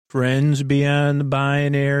Friends beyond the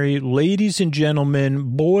binary, ladies and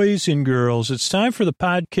gentlemen, boys and girls, it's time for the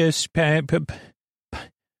podcaster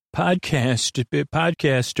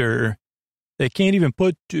that can't even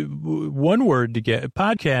put one word together.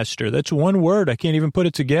 Podcaster, that's one word. I can't even put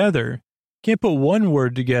it together. Can't put one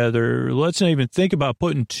word together. Let's not even think about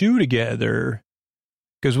putting two together.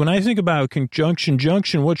 Because when I think about conjunction,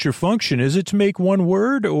 junction, what's your function? Is it to make one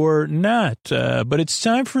word or not? But it's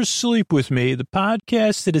time for Sleep With Me, the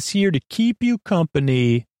podcast that is here to keep you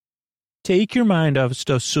company, take your mind off of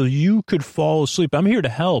stuff so you could fall asleep. I'm here to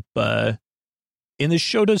help. And this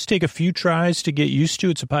show does take a few tries to get used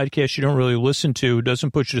to. It's a podcast you don't really listen to. It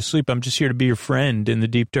doesn't put you to sleep. I'm just here to be your friend in the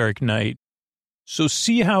deep, dark night. So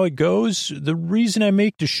see how it goes. The reason I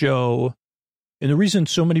make the show, and the reason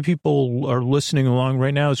so many people are listening along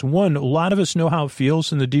right now is, one, a lot of us know how it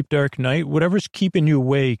feels in the deep, dark night. Whatever's keeping you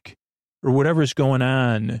awake or whatever's going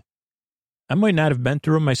on, I might not have been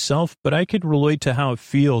through it myself, but I could relate to how it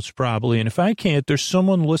feels probably. And if I can't, there's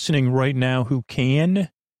someone listening right now who can.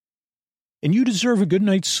 And you deserve a good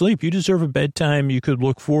night's sleep. You deserve a bedtime you could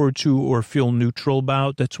look forward to or feel neutral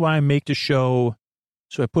about. That's why I make the show.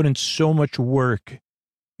 So I put in so much work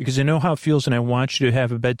because I know how it feels and I want you to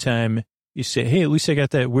have a bedtime. You say, hey, at least I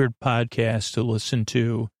got that weird podcast to listen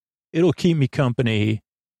to. It'll keep me company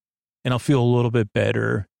and I'll feel a little bit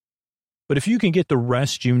better. But if you can get the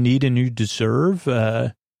rest you need and you deserve,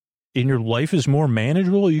 and your life is more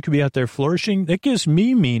manageable, you could be out there flourishing. That gives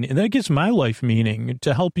me meaning, and that gives my life meaning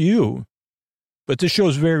to help you. But this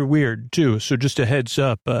show's very weird, too, so just a heads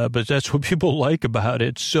up. But that's what people like about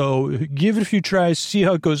it. So give it a few tries, see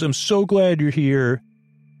how it goes. I'm so glad you're here.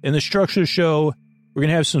 In the structure of the show, we're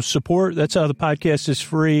going to have some support. That's how the podcast is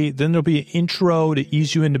free. Then there'll be an intro to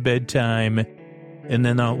ease you into bedtime. And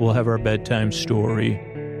then we'll have our bedtime story.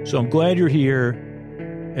 So I'm glad you're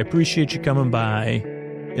here. I appreciate you coming by.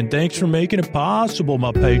 And thanks for making it possible,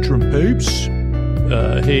 my patron peeps.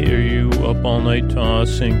 Hey, are you up all night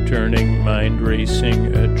tossing, turning, mind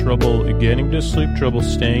racing, trouble getting to sleep, trouble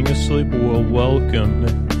staying asleep? Well, welcome.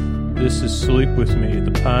 This is Sleep With Me,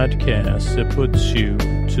 the podcast that puts you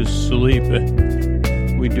to sleep.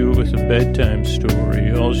 We do it with a bedtime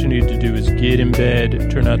story. All you need to do is get in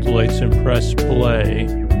bed, turn out the lights, and press play.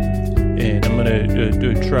 And I'm going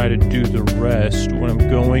to try to do the rest. What I'm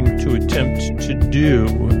going to attempt to do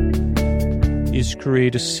is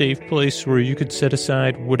create a safe place where you could set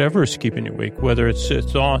aside whatever is keeping you awake, whether it's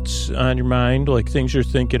thoughts on your mind, like things you're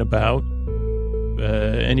thinking about,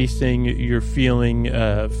 anything you're feeling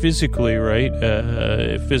physically, right?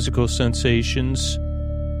 Physical sensations.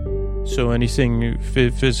 So anything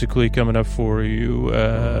physically coming up for you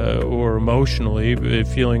or emotionally,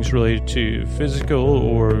 feelings related to physical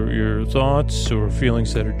or your thoughts or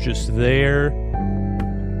feelings that are just there.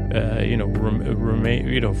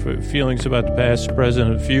 Feelings about the past,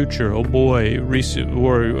 present, and future. Oh boy,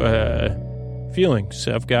 feelings.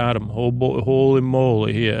 I've got them. Oh boy, holy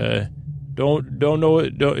moly. Don't know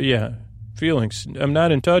it. Yeah, feelings. I'm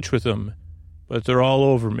not in touch with them, but they're all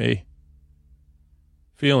over me.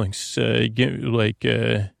 Feelings, they're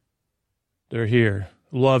here.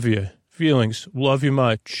 Love you. Feelings, love you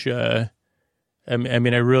much. I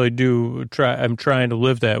really do try. I'm trying to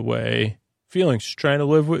live that way. Feelings, trying to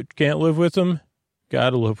live with, can't live with them,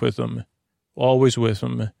 gotta live with them, always with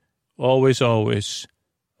them, always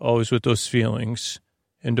with those feelings.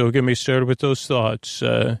 And don't get me started with those thoughts,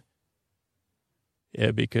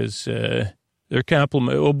 because they're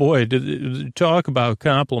oh boy, talk about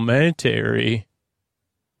complimentary.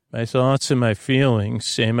 My thoughts and my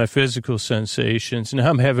feelings and my physical sensations, now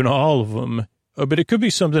I'm having all of them. But it could be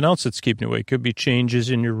something else that's keeping you awake. It could be changes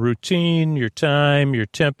in your routine, your time, your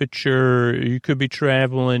temperature. You could be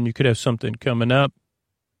traveling. You could have something coming up.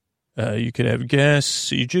 You could have guests.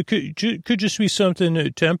 Could just be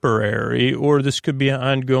something temporary, or this could be an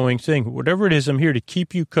ongoing thing. Whatever it is, I'm here to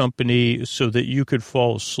keep you company so that you could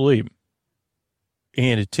fall asleep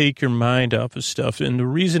and to take your mind off of stuff. And the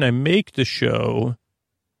reason I make the show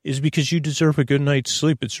is because you deserve a good night's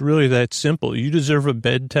sleep. It's really that simple. You deserve a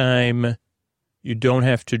bedtime you don't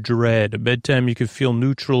have to dread, a bedtime you can feel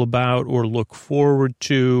neutral about or look forward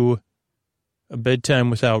to, a bedtime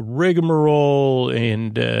without rigmarole,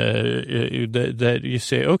 and that you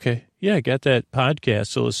say, okay, yeah, I got that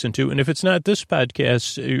podcast to listen to. And if it's not this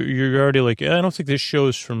podcast, you're already like, I don't think this show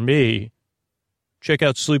is for me. Check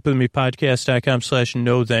out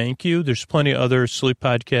sleepwithmepodcast.com/no thank you. There's plenty of other sleep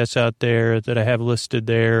podcasts out there that I have listed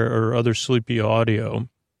there, or other sleepy audio.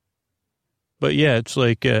 But yeah, it's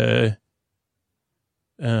like,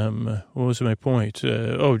 What was my point?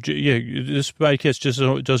 This podcast just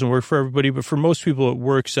doesn't work for everybody, but for most people, it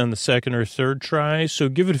works on the second or third try. So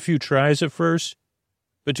give it a few tries at first.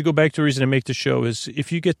 But to go back to the reason I make the show is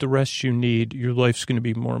if you get the rest you need, your life's going to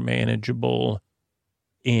be more manageable.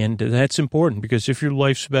 And that's important because if your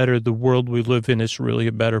life's better, the world we live in is really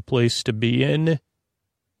a better place to be in.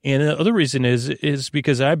 And the other reason is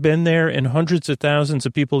because I've been there and hundreds of thousands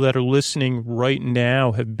of people that are listening right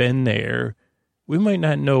now have been there. We might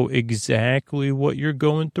not know exactly what you're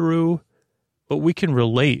going through, but we can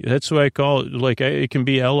relate. That's why I call it, it can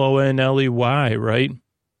be Lonely, right?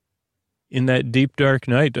 In that deep, dark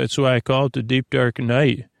night. That's why I call it the deep, dark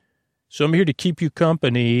night. So I'm here to keep you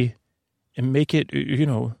company and make it,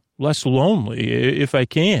 less lonely if I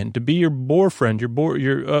can, to be your boyfriend,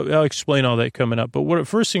 I'll explain all that coming up. But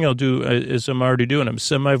first thing I'll do is I'm already doing, I'm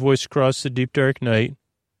send my voice across the deep, dark night.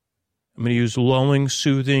 I'm going to use lulling,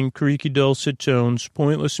 soothing, creaky, dulcet tones,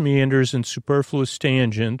 pointless meanders, and superfluous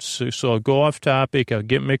tangents. So I'll go off topic. I'll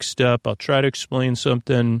get mixed up. I'll try to explain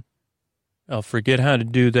something. I'll forget how to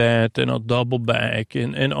do that, and I'll double back.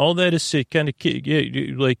 And all that is kind of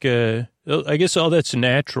I guess all that's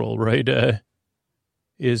natural, right?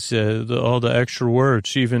 Is all the extra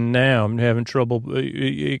words. Even now, I'm having trouble.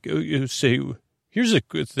 Here's a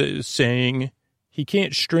saying, he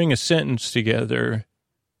can't string a sentence together.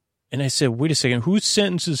 And I said, wait a second, whose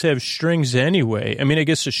sentences have strings anyway? I mean, I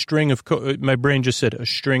guess a string of, my brain just said a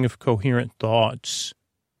string of coherent thoughts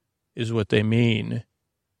is what they mean.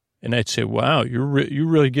 And I'd say, wow, you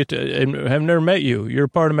really get to, and I've never met you. You're a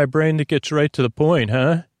part of my brain that gets right to the point,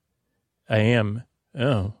 huh? I am.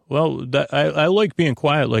 Oh, well, I like being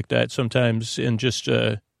quiet like that sometimes and just,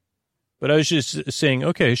 but I was just saying,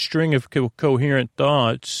 okay, a string of coherent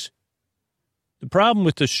thoughts. The problem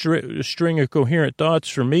with the string of coherent thoughts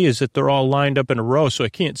for me is that they're all lined up in a row, so I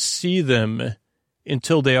can't see them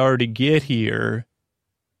until they already get here,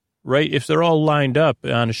 right? If they're all lined up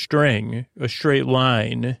on a string, a straight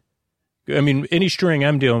line, I mean, any string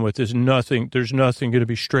I'm dealing with is nothing, there's nothing going to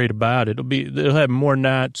be straight about it. They'll have more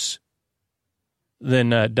knots than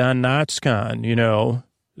Don KnotsCon,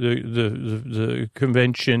 the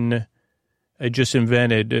convention I just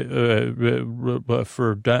invented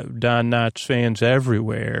for Don Knotts fans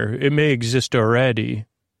everywhere. It may exist already.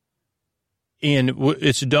 And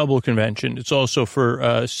it's a double convention. It's also for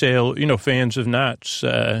fans of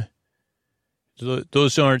Knotts.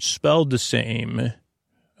 Those aren't spelled the same,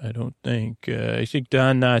 I don't think. I think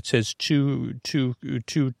Don Knotts has two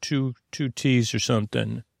T's or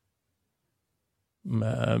something.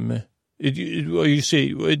 You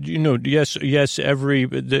see, yes,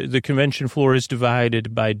 the convention floor is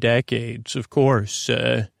divided by decades, of course.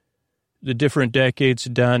 The different decades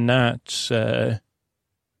of Don Knotts,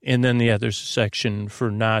 and then, there's a section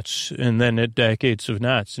for Knotts, and then decades of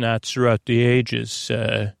Knotts throughout the ages.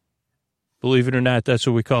 Believe it or not, that's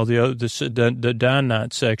what we call the Don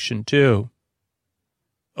Knotts section, too.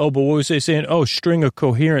 Oh, but what was I saying? Oh, string of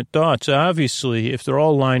coherent thoughts. Obviously, if they're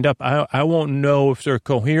all lined up, I won't know if they're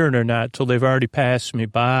coherent or not till they've already passed me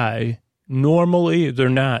by. Normally, they're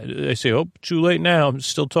not. I say, oh, too late now. I'm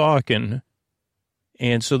still talking.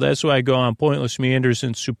 And so that's why I go on pointless meanders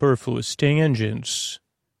and superfluous tangents.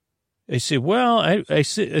 I say, well, I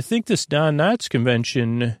think this Don Knotts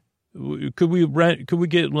convention, could we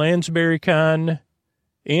get Lansbury Con,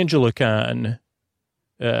 Angela Con,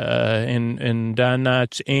 and Don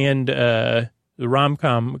Knotts and the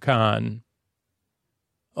Rom-Com Con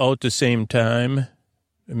all at the same time?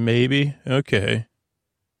 Maybe? Okay.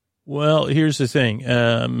 Well, here's the thing.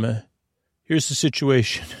 Here's the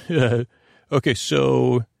situation. Okay,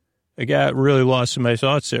 so I got really lost in my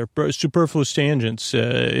thoughts there. Superfluous tangents.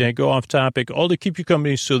 I go off topic, all to keep you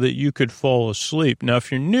company so that you could fall asleep. Now,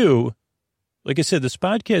 if you're new, like I said, this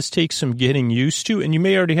podcast takes some getting used to, and you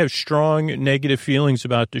may already have strong negative feelings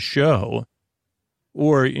about the show.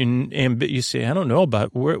 Or you say, I don't know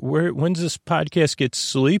about when's this podcast get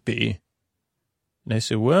sleepy? And I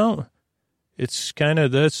say, well, it's kind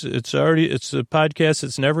of it's the podcast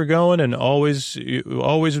that's never going and always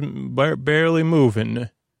barely moving,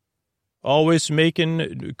 always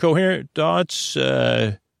making coherent thoughts,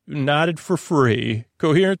 nodded for free.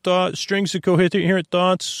 Coherent thoughts, strings of coherent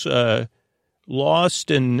thoughts,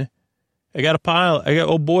 lost, and I got a pile.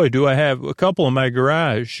 Oh boy, do I have a couple in my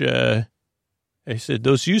garage. I said,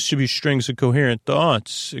 those used to be strings of coherent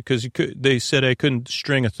thoughts because they said I couldn't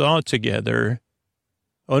string a thought together.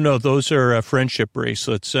 Oh no, those are friendship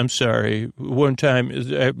bracelets. I'm sorry. One time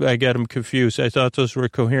I got them confused. I thought those were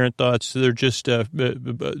coherent thoughts. They're just, are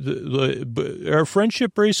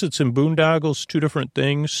friendship bracelets and boondoggles two different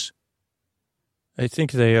things? I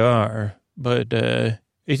think they are, but,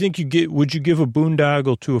 I think would you give a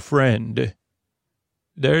boondoggle to a friend?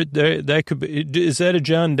 That could be, is that a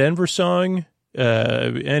John Denver song?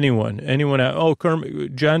 Anyone out? Oh,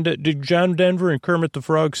 Kermit, did John Denver and Kermit the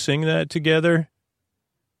Frog sing that together?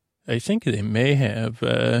 I think they may have,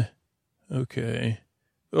 okay.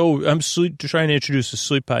 Oh, I'm trying to introduce a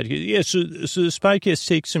sleep podcast. Yeah, so this podcast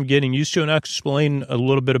takes some getting used to, and I'll explain a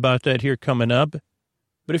little bit about that here coming up.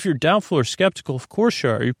 But if you're doubtful or skeptical, of course you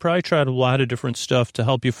are. You probably tried a lot of different stuff to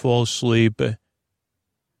help you fall asleep,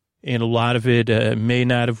 and a lot of it may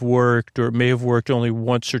not have worked, or it may have worked only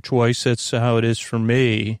once or twice. That's how it is for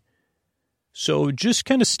me. So just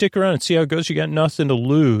kind of stick around and see how it goes. You got nothing to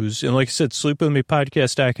lose. And like I said,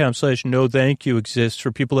 sleepwithmepodcast.com/no thank you exists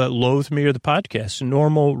for people that loathe me or the podcast. A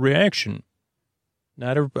normal reaction.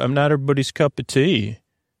 I'm not everybody's cup of tea.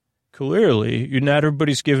 Clearly, you're not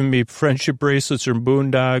everybody's giving me friendship bracelets or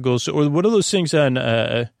boondoggles, or what are those things on,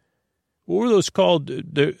 what were those called?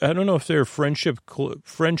 I don't know if they're friendship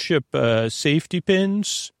safety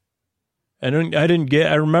pins. I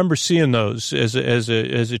remember seeing those as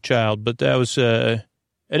a child, but that was, I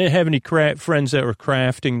didn't have any friends that were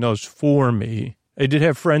crafting those for me. I did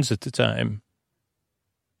have friends at the time.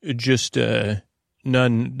 Just,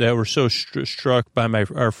 none that were so struck by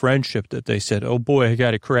our friendship that they said, oh boy, I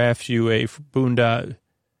got to craft you a boondoggle.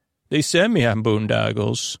 They sent me on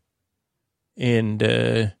boondoggles.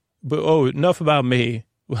 And, but enough about me.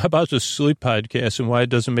 How about the sleep podcast and why it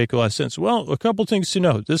doesn't make a lot of sense? Well, a couple things to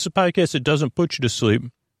know. This is a podcast that doesn't put you to sleep.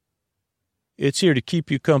 It's here to keep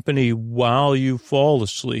you company while you fall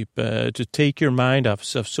asleep, to take your mind off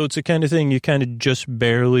stuff. So it's the kind of thing you kind of just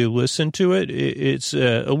barely listen to it. It's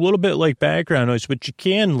a little bit like background noise, but you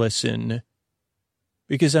can listen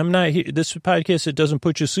because I'm not here. This is a podcast that doesn't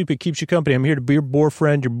put you to sleep. It keeps you company. I'm here to be your boar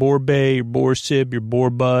friend, your boar bae, your boar sib, your boar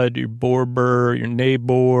bud, your boar burr, your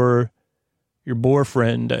neighbor, your boar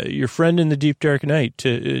friend, your friend in the deep dark night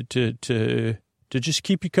to just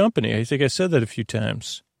keep you company. I think I said that a few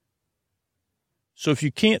times. So if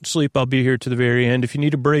you can't sleep, I'll be here to the very end. If you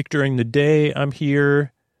need a break during the day, I'm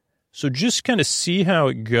here. So just kind of see how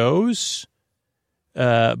it goes.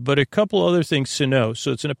 But a couple other things to know.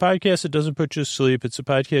 So it's in a podcast that doesn't put you to sleep. It's a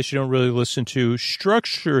podcast you don't really listen to.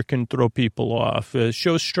 Structure can throw people off.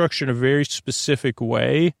 Show structure in a very specific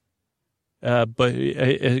way. But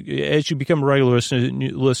as you become a regular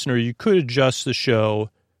listener, you could adjust the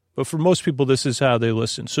show. But for most people, this is how they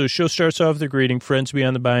listen. So the show starts off with a greeting, friends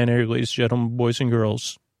beyond the binary, ladies and gentlemen, boys and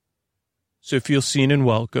girls. So feel seen and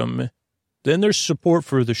welcome. Then there's support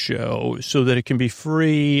for the show so that it can be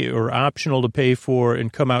free or optional to pay for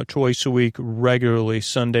and come out twice a week regularly,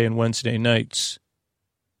 Sunday and Wednesday nights.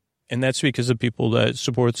 And that's because of people that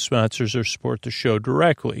support the sponsors or support the show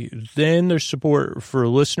directly. Then there's support for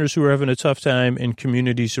listeners who are having a tough time in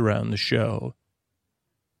communities around the show.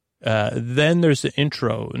 Then there's the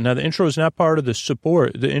intro. Now, the intro is not part of the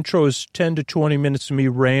support. The intro is 10 to 20 minutes of me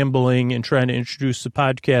rambling and trying to introduce the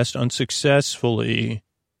podcast unsuccessfully.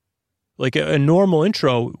 Like a normal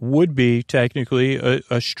intro would be technically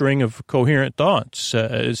a string of coherent thoughts.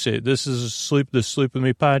 Say, this is the Sleep With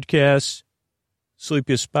Me podcast.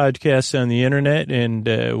 Sleepiest podcast on the internet, and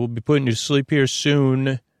we'll be putting you to sleep here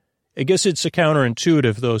soon. I guess it's a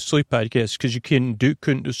counterintuitive, though, sleep podcasts, because you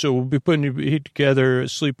couldn't. So we'll be putting you together,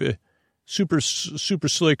 super slick,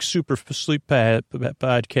 super sleep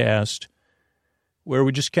podcast, where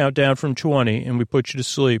we just count down from 20 and we put you to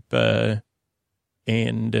sleep.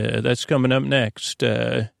 And that's coming up next.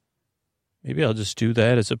 Maybe I'll just do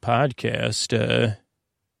that as a podcast.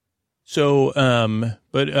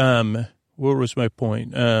 What was my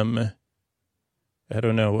point? I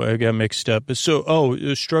don't know. I got mixed up. So,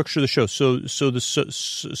 the structure of the show. So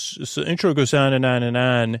the intro goes on and on and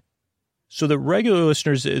on. So the regular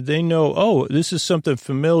listeners, they know, this is something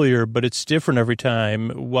familiar, but it's different every time.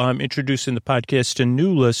 While I'm introducing the podcast to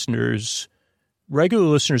new listeners, regular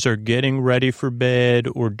listeners are getting ready for bed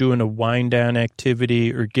or doing a wind down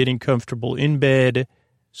activity or getting comfortable in bed.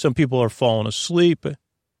 Some people are falling asleep.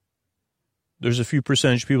 There's a few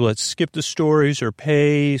percentage of people that skip the stories or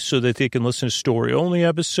pay so that they can listen to story-only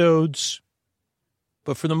episodes.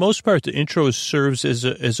 But for the most part, the intro serves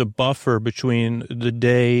as a buffer between the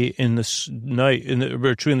day and the night,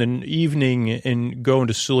 between the evening and going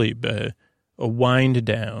to sleep, a wind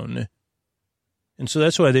down. And so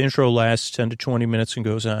that's why the intro lasts 10 to 20 minutes and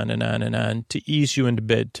goes on and on and on to ease you into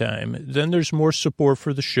bedtime. Then there's more support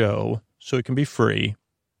for the show, so it can be free.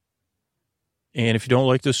 And if you don't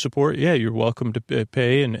like the support, you're welcome to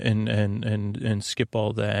pay and skip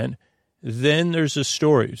all that. Then there's a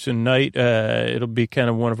story. Tonight, it'll be kind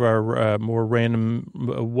of one of our more random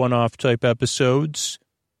one-off type episodes.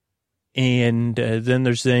 And then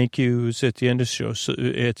there's thank yous at the end of the show, so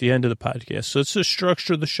at the end of the podcast. So it's the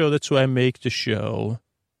structure of the show. That's why I make the show.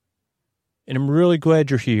 And I'm really glad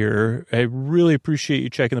you're here. I really appreciate you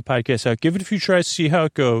checking the podcast out. Give it a few tries, see how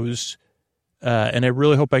it goes. And I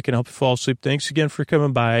really hope I can help you fall asleep. Thanks again for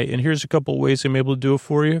coming by. And here's a couple of ways I'm able to do it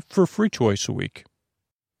for you for free twice a week.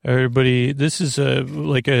 Everybody, this is it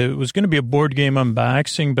was going to be a board game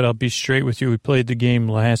unboxing, but I'll be straight with you. We played the game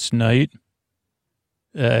last night.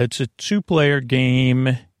 It's a 2-player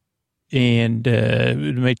game, and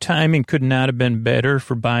my timing could not have been better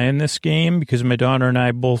for buying this game because my daughter and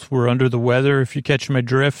I both were under the weather, if you catch my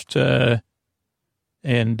drift, and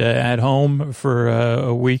at home for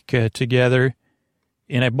a week together.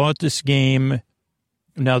 And I bought this game.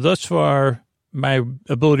 Now, thus far, my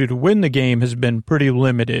ability to win the game has been pretty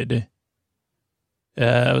limited.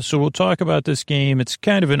 So we'll talk about this game. It's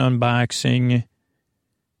kind of an unboxing.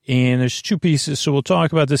 And there's 2 pieces, so we'll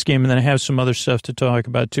talk about this game, and then I have some other stuff to talk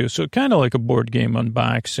about, too. So kind of like a board game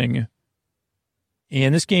unboxing.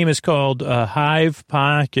 And this game is called Hive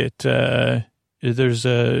Pocket. There's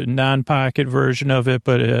a non-pocket version of it,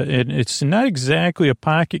 but it's not exactly a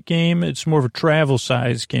pocket game. It's more of a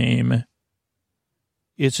travel-size game.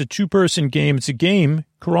 It's a 2-person game. It's a game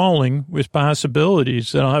crawling with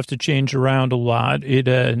possibilities that I'll have to change around a lot.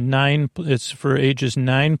 It's for ages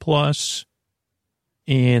 9+.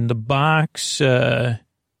 And the box,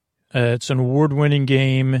 it's an award-winning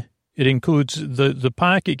game. It includes the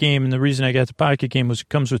pocket game, and the reason I got the pocket game was it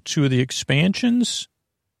comes with 2 of the expansions.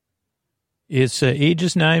 It's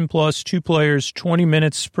ages 9+, 2 players, 20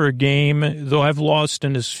 minutes per game, though I've lost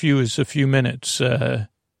in as few as a few minutes.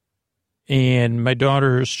 And my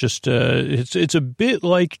daughter's just, it's a bit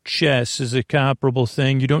like chess is a comparable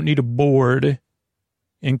thing. You don't need a board.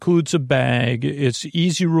 Includes a bag. It's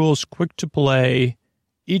easy rules, quick to play.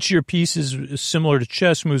 Each of your pieces is similar to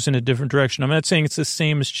chess, moves in a different direction. I'm not saying it's the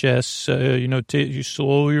same as chess. You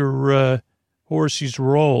slow your horses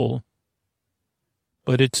roll.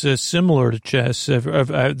 But it's similar to chess.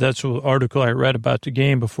 That's an article I read about the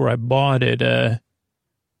game before I bought it.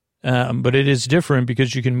 But it is different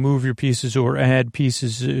because you can move your pieces or add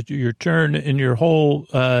pieces to your turn. And your whole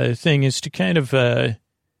thing is to kind of, in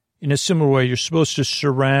a similar way, you're supposed to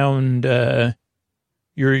surround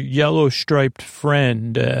your yellow striped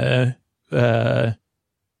friend. The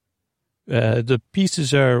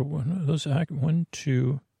pieces are, those 1,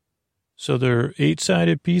 2. So they're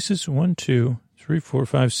 8-sided pieces. 1, 2, 3, 4,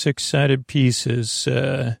 5, 6-sided pieces.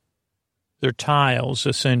 They're tiles,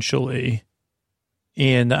 essentially.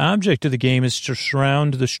 And the object of the game is to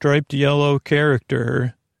surround the striped yellow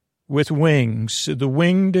character with wings. The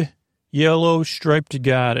winged yellow striped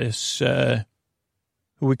goddess, who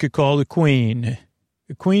we could call the queen.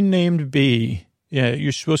 A queen named B. Yeah,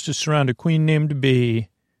 you're supposed to surround a queen named B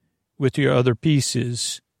with your other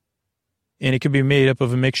pieces. And it can be made up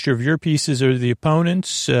of a mixture of your pieces or the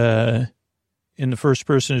opponent's. And the first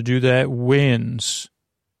person to do that wins.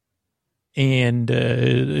 And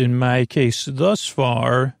in my case, thus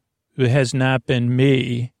far, it has not been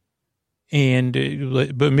me.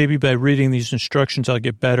 But maybe by reading these instructions, I'll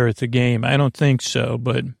get better at the game. I don't think so,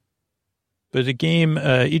 but the game,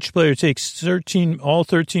 each player takes all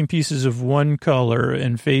 13 pieces of one color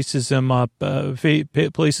and faces them up,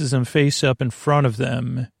 places them face up in front of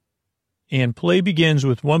them. And play begins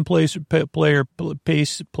with one player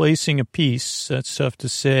placing a piece, that's tough to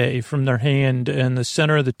say, from their hand in the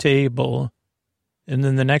center of the table. And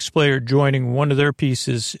then the next player joining one of their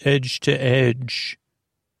pieces edge to edge.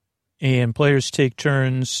 And players take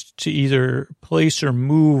turns to either place or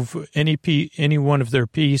move any one of their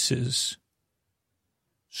pieces.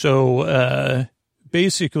 So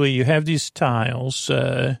basically you have these tiles,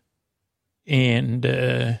 and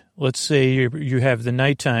let's say you have the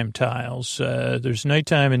nighttime tiles. There's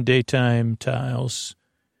nighttime and daytime tiles,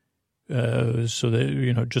 so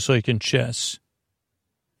that, just like in chess.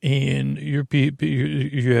 And you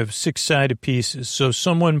have 6-sided pieces. So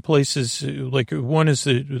someone places, like one is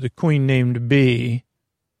the queen named B.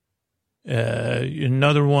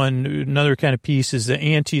 Another kind of piece is the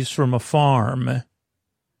aunties from a farm.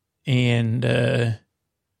 And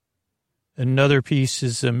another piece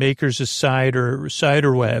is the makers of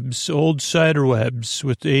cider webs, old cider webs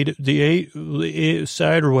with the eight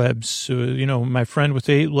cider webs. My friend with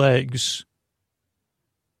 8 legs.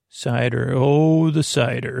 Cider, the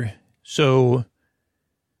cider. So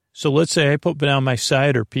let's say I put down my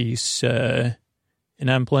cider piece, and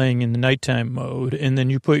I'm playing in the nighttime mode, and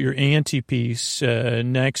then you put your ante piece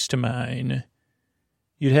next to mine.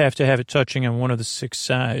 You'd have to have it touching on one of the 6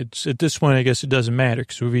 sides. At this point, I guess it doesn't matter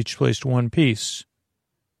because we've each placed one piece.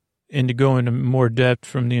 And to go into more depth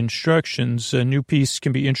from the instructions, a new piece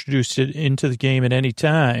can be introduced into the game at any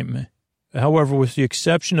time. However, with the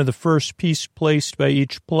exception of the first piece placed by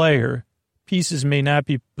each player, pieces may not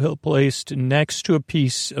be placed next to a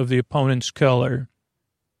piece of the opponent's color.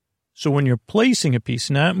 So when you're placing a piece,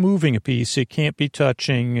 not moving a piece, it can't be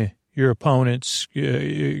touching your opponent's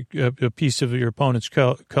a piece of your opponent's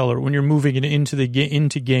color when you're moving it into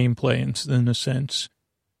gameplay in a sense.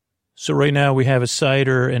 So right now we have a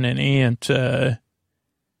cider and an ant, and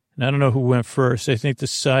I don't know who went first. I think the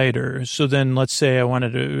cider. So then let's say I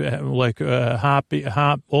wanted to like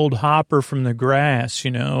a old hopper from the grass, you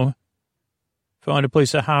know. If I wanted to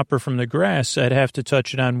place a hopper from the grass, I'd have to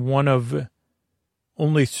touch it on one of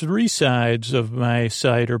only 3 sides of my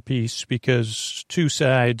cider piece, because 2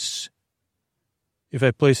 sides, if I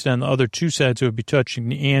placed it on the other 2 sides, it would be touching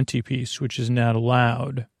the ante piece, which is not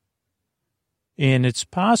allowed. And it's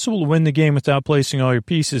possible to win the game without placing all your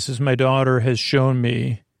pieces, as my daughter has shown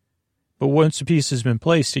me. But once a piece has been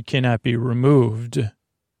placed, it cannot be removed.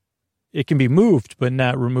 It can be moved, but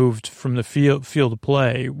not removed from the field of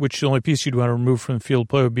play, which the only piece you'd want to remove from the field of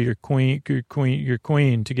play would be your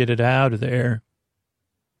queen to get it out of there.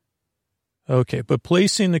 Okay, but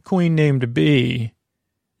placing the queen named B,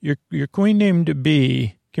 your queen named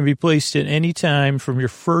B can be placed at any time from your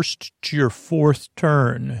first to your 4th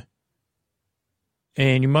turn.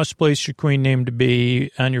 And you must place your queen named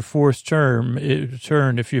B on your 4th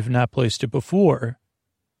turn if you've not placed it before.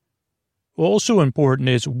 Also important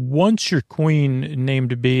is once your queen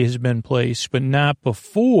named B has been placed, but not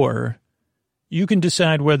before, you can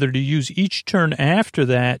decide whether to use each turn after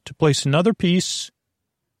that to place another piece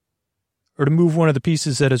or to move one of the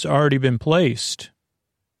pieces that has already been placed.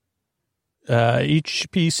 Each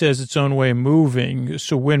piece has its own way of moving,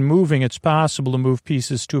 so when moving, it's possible to move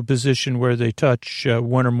pieces to a position where they touch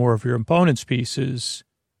one or more of your opponent's pieces.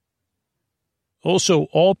 Also,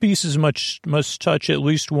 all pieces must touch at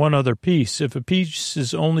least one other piece. If a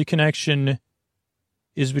piece's only connection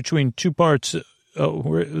is between 2 parts,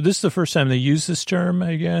 this is the first time they use this term,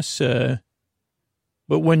 I guess.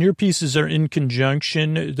 But when your pieces are in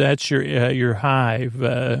conjunction, that's your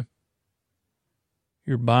hive.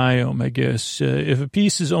 Your biome, I guess. If a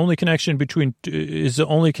piece is the only connection between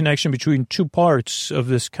 2 parts of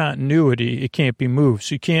this continuity, it can't be moved.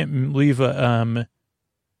 So you can't leave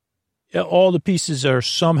all the pieces are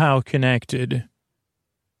somehow connected.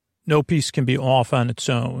 No piece can be off on its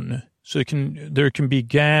own. So there can be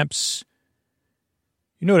gaps.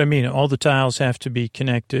 You know what I mean? All the tiles have to be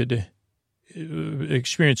connected,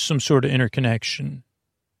 experience some sort of interconnection.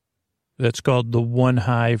 That's called the one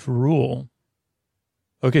hive rule.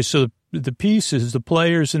 Okay, so the pieces, the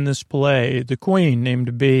players in this play, the queen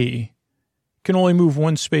named B, can only move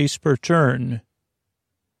 1 space per turn.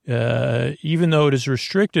 Even though it is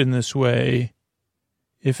restricted in this way,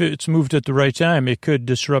 if it's moved at the right time, it could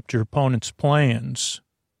disrupt your opponent's plans.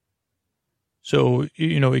 So,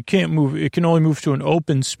 you know, it can't move. It can only move to an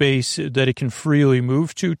open space that it can freely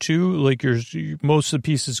move to, too. Like most of the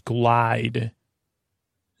pieces glide,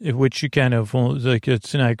 which you kind of, like,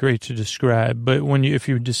 it's not great to describe. But if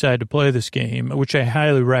you decide to play this game, which I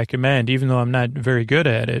highly recommend, even though I'm not very good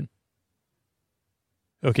at it.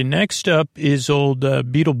 Okay, next up is old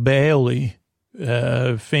Beetle Bailey,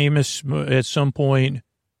 famous at some point.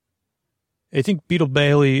 I think Beetle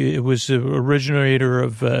Bailey was the originator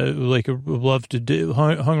of,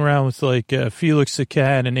 hung around with, Felix the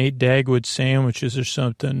Cat and ate Dagwood sandwiches or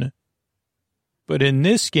something. But in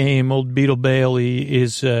this game, old Beetle Bailey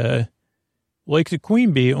is, like the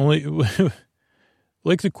queen bee,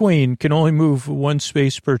 like the queen, can only move 1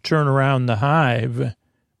 space per turn around the hive,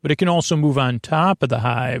 but it can also move on top of the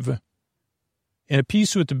hive. And a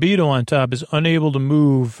piece with the beetle on top is unable to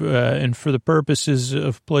move, and for the purposes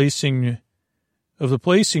of the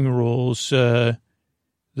placing rules, the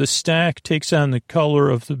stack takes on the color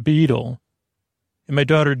of the beetle. And my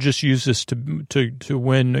daughter just used this to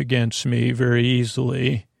win against me very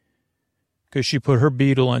easily, because she put her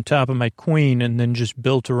beetle on top of my queen and then just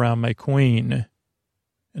built around my queen.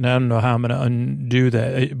 And I don't know how I'm going to undo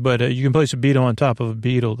that, but you can place a beetle on top of a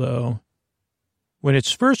beetle, though. When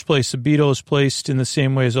it's first placed, the beetle is placed in the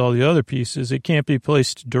same way as all the other pieces. It can't be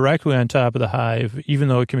placed directly on top of the hive, even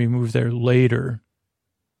though it can be moved there later.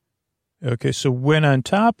 Okay, so when on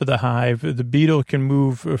top of the hive, the beetle can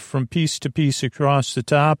move from piece to piece across the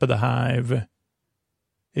top of the hive.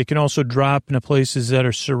 It can also drop into places that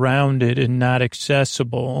are surrounded and not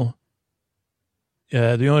accessible.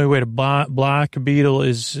 The only way to block a beetle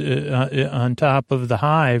is on top of the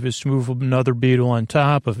hive is to move another beetle on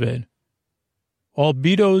top of it. All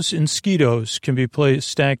beetles and skeetos can be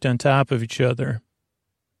stacked on top of each other.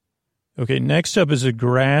 Okay, next up is a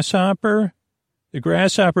grasshopper. The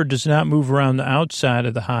grasshopper does not move around the outside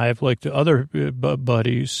of the hive like the other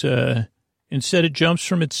buddies. Instead, it jumps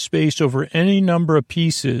from its space over any number of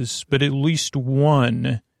pieces, but at least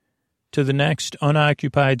one, to the next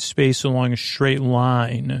unoccupied space along a straight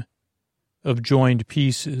line of joined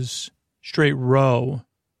pieces, straight row.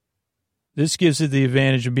 This gives it the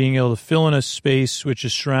advantage of being able to fill in a space which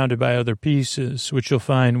is surrounded by other pieces, which you'll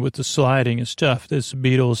find with the sliding is tough. The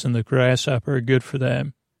beetles and the grasshopper are good for that.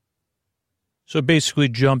 So it basically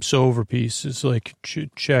jumps over pieces like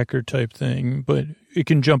checker type thing, but it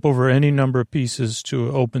can jump over any number of pieces to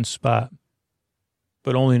an open spot,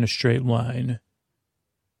 but only in a straight line.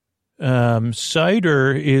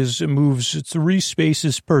 Cider moves 3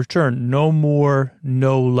 spaces per turn, no more,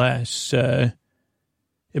 no less.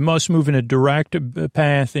 It must move in a direct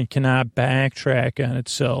path and cannot backtrack on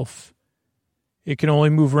itself. It can only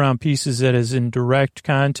move around pieces that is in direct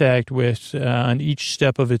contact with on each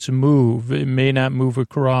step of its move. It may not move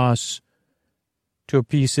across to a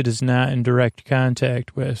piece it is not in direct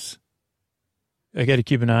contact with. I got to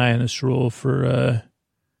keep an eye on this rule for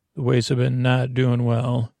the ways I've been not doing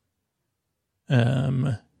well.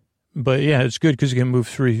 But yeah, it's good because it can move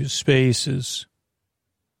 3 spaces.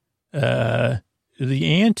 The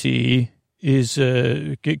ante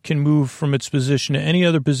can move from its position to any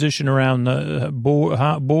other position around the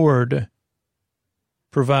board,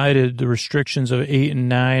 provided the restrictions of 8 and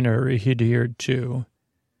 9 are adhered to.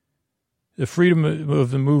 The freedom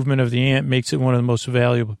of the movement of the ant makes it one of the most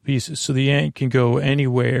valuable pieces. So the ant can go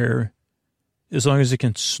anywhere as long as it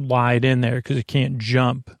can slide in there because it can't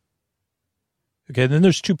jump. Okay, then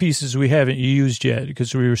there's 2 pieces we haven't used yet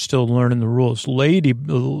because we were still learning the rules. The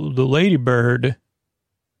ladybird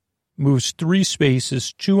moves 3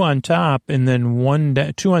 spaces, 2 on top and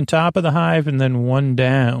then 2 on top of the hive and then 1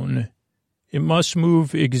 down. It must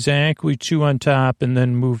move exactly 2 on top and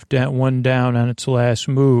then move 1 down on its last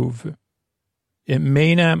move. It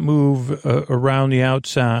may not move around the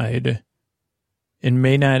outside and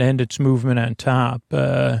may not end its movement on top.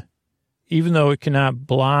 Even though it cannot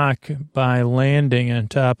block by landing on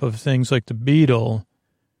top of things like the beetle,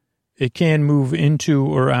 it can move into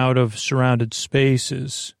or out of surrounded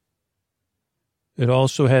spaces. It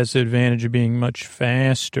also has the advantage of being much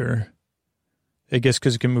faster, I guess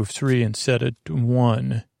because it can move 3 instead of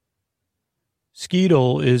 1.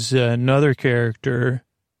 Skeetle is another character.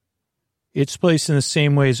 It's placed in the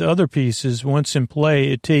same way as other pieces. Once in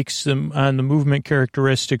play, it takes them on the movement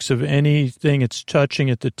characteristics of anything it's touching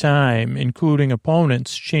at the time, including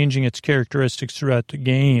opponents, changing its characteristics throughout the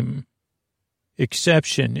game.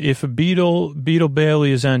 Exception: if a beetle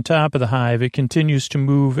Bailey is on top of the hive, it continues to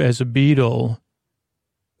move as a beetle.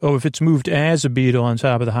 Oh, if it's moved as a beetle on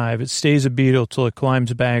top of the hive, it stays a beetle till it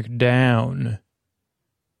climbs back down,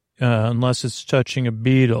 unless it's touching a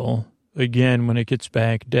beetle, again, when it gets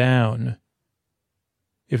back down.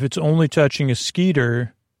 If it's only touching a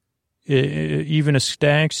skeeter, even a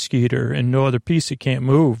stacked skeeter and no other piece, it can't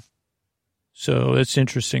move. So that's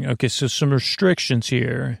interesting. Okay, so some restrictions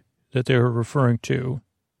here that they were referring to.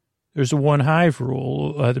 There's a 1 hive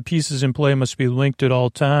rule. The pieces in play must be linked at all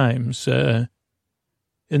times. And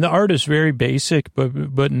the art is very basic,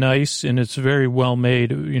 but nice, and it's very well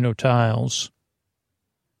made, tiles.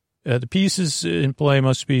 The pieces in play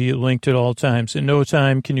must be linked at all times. At no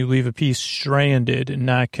time can you leave a piece stranded and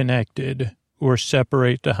not connected or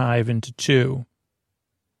separate the hive into 2.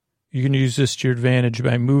 You can use this to your advantage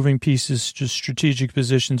by moving pieces to strategic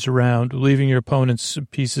positions around, leaving your opponent's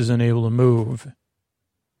pieces unable to move.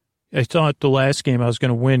 I thought the last game I was going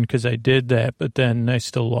to win because I did that, but then I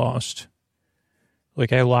still lost.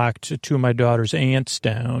 Like I locked 2 of my daughter's ants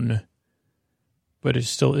down, but it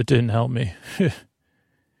didn't help me.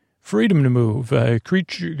 Freedom to move.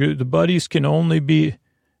 The buddies can only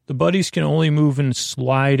move in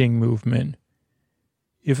sliding movement.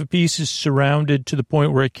 If a piece is surrounded to the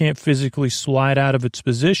point where it can't physically slide out of its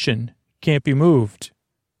position, it can't be moved.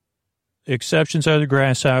 The exceptions are the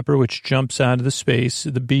grasshopper, which jumps out of the space,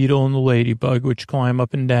 the beetle and the ladybug, which climb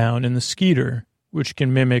up and down, and the skeeter, which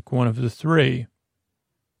can mimic one of the 3.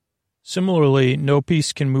 Similarly, no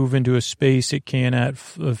piece can move into a space it cannot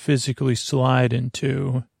physically slide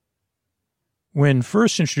into. When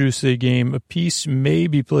first introduced to the game, a piece may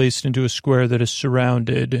be placed into a square that is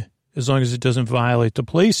surrounded, as long as it doesn't violate the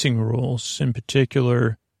placing rules, in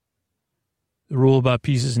particular, the rule about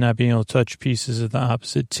pieces not being able to touch pieces of the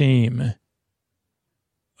opposite team.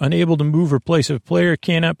 Unable to move or place. If a player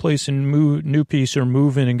cannot place a new piece or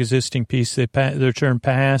move an existing piece, their turn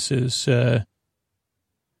passes.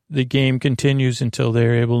 The game continues until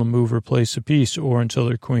they're able to move or place a piece or until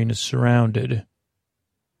their queen is surrounded.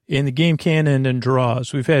 And the game can end in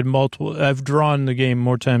draws. We've had multiple. I've drawn the game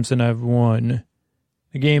more times than I've won.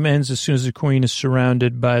 The game ends as soon as the queen is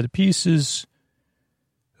surrounded by the pieces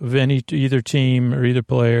of either team or either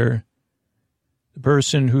player. The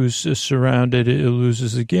person who's surrounded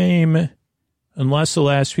loses the game, unless the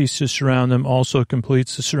last piece to surround them also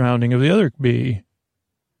completes the surrounding of the other queen.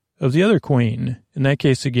 In that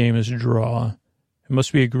case, the game is a draw. It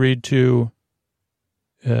must be agreed to,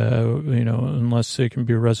 unless there can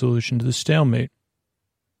be a resolution to the stalemate.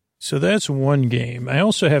 So that's one game. I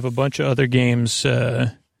also have a bunch of other games.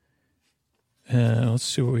 Let's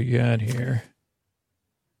see what we got here.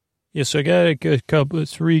 Yeah, so I got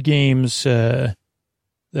three games that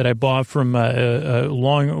I bought from a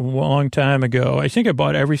long time ago. I think I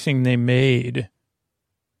bought everything they made.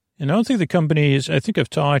 And I don't think the company is, I think I've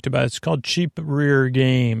talked about it. It's called Cheap Rear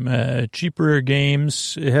Game. Cheap Rear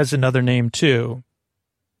Games, it has another name too.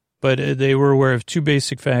 But they were aware of two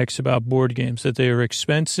basic facts about board games, that they are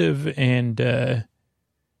expensive and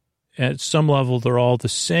at some level they're all the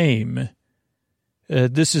same.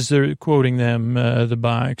 This is they're quoting them, the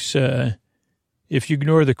box. If you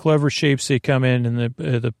ignore the clever shapes they come in and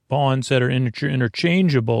the pawns that are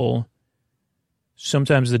interchangeable,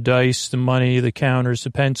 sometimes the dice, the money, the counters,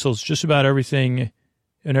 the pencils, just about everything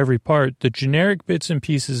in every part, the generic bits and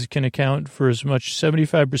pieces can account for as much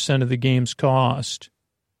 75% of the game's cost.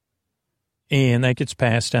 And that gets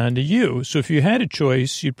passed on to you. So if you had a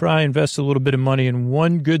choice, you'd probably invest a little bit of money in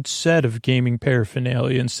one good set of gaming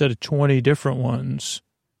paraphernalia instead of 20 different ones.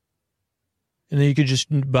 And then you could just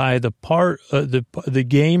buy the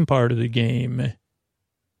game part of the game.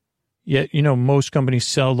 Yet, most companies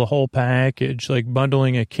sell the whole package, like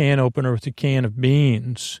bundling a can opener with a can of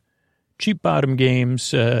beans. Cheap bottom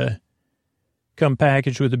games come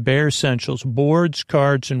packaged with the bare essentials, boards,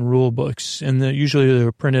 cards, and rule books. And usually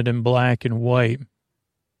they're printed in black and white.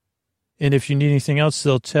 And if you need anything else,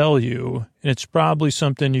 they'll tell you. And it's probably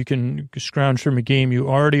something you can scrounge from a game you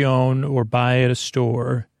already own or buy at a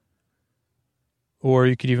store. Or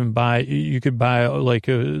you could buy like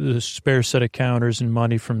a spare set of counters and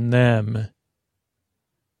money from them.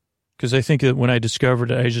 Because I think that when I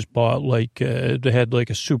discovered it, I just bought they had like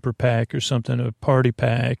a super pack or something, a party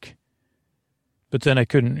pack. But then I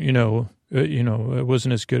couldn't, it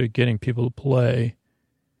wasn't as good at getting people to play.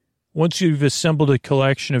 Once you've assembled a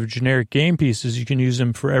collection of generic game pieces, you can use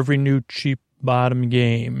them for every new cheap bottom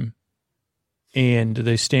game. And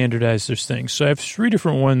they standardize their things. So I have three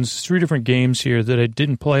different games here that I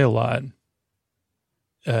didn't play a lot.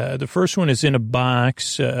 The first one is in a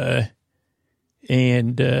box, and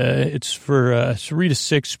it's for 3 to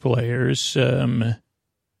 6 players.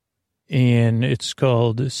 And it's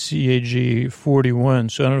called CAG 41.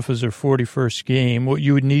 So I don't know if it was their 41st game. What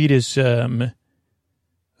you would need is a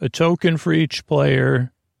token for each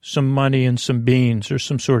player, some money, and some beans or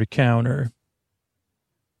some sort of counter.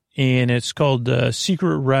 And it's called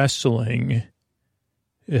Secret Wrestling.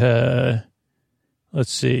 Let's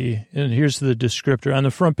see. And here's the descriptor. On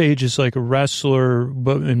the front page is like a wrestler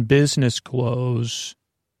but in business clothes.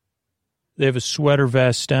 They have a sweater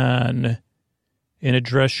vest on and a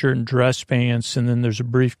dress shirt and dress pants, and then there's a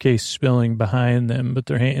briefcase spilling behind them, but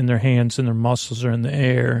their hands and their muscles are in the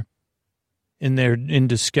air. And they're in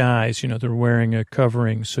disguise. They're wearing a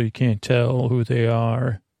covering so you can't tell who they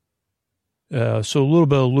are. So a little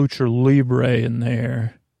bit of lucha libre in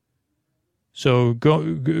there. So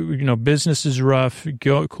business is rough.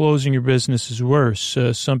 Closing your business is worse.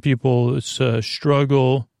 Some people it's a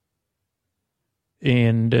struggle,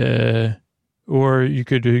 and or you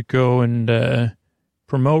could go and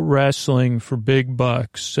promote wrestling for big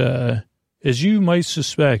bucks. As you might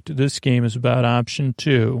suspect, this game is about option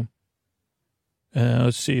 2.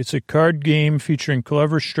 Let's see. It's a card game featuring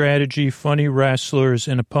clever strategy, funny wrestlers,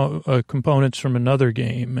 and components from another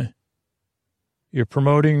game. You're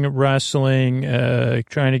promoting wrestling,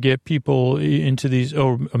 trying to get people into these,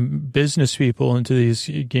 business people into these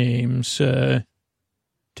games.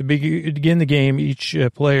 To begin the game, each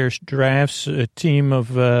player drafts a team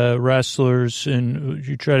of wrestlers, and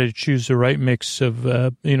you try to choose the right mix of,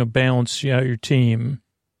 balance out your team.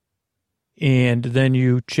 And then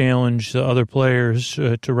you challenge the other players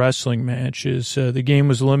to wrestling matches. The game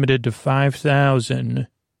was limited to 5,000.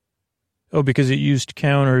 Oh, because it used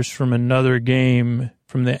counters from another game,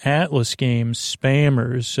 from the Atlas game,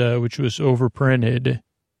 Spammers, which was overprinted.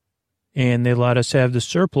 And they let us have the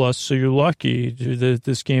surplus, so you're lucky that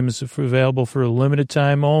this game is available for a limited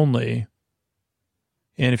time only.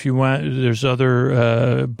 And if you want, there's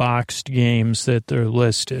other boxed games that they're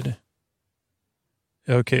listed.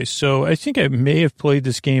 Okay, so I think I may have played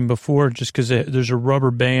this game before just because there's a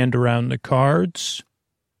rubber band around the cards.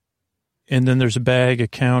 And then there's a bag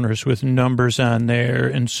of counters with numbers on there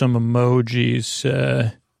and some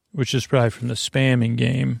emojis, which is probably from the spamming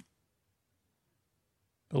game.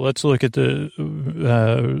 But let's look at the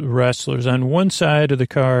wrestlers. On one side of the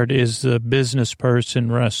card is the business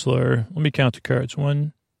person wrestler. Let me count the cards.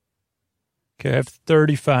 Okay, I have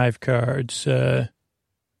 35 cards. And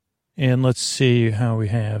let's see how we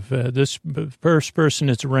have. This first person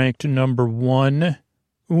is ranked number 1.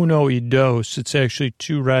 Uno y dos. It's actually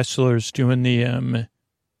 2 wrestlers doing the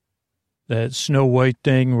that Snow White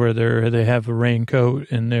thing where they have a raincoat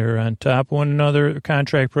and they're on top of one another.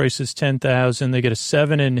 Contract price is $10,000. They get a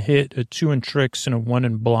 7 in hit, a 2 in tricks, and a 1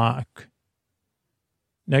 in block.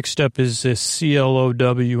 Next up is this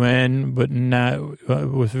CLOWN, but not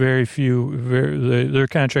with very few. Their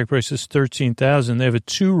contract price is $13,000. They have a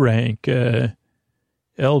 2 rank, El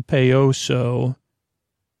Payoso.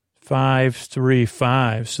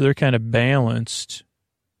 5-3-5, so they're kind of balanced.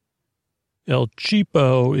 El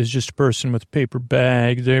Cheapo is just a person with a paper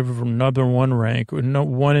bag. They have another 1 rank,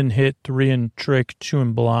 1 in hit, 3 in trick, 2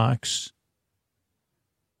 in blocks.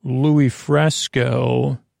 Louis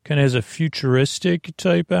Fresco kind of has a futuristic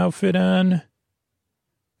type outfit on.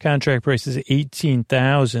 Contract price is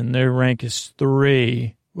 $18,000. Their rank is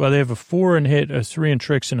 3. Well, they have a 4 in hit, a 3 in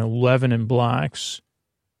tricks, and 11 in blocks.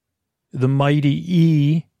 The Mighty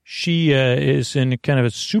E. She is in kind of a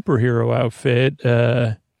superhero outfit.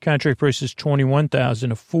 Contract price is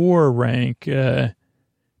 $21,000, a 4 rank,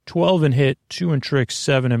 12 in hit, 2 in tricks,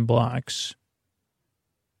 7 in blocks.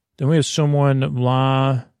 Then we have someone,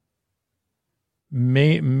 La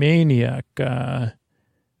Maniac.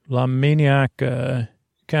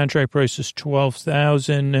 Contract price is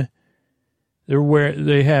 $12,000.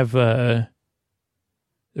 They're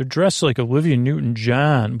dressed like Olivia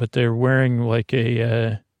Newton-John, but they're wearing like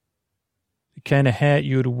a the kind of hat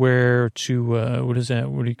you would wear to, what is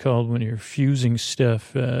that? What do you call it when you're fusing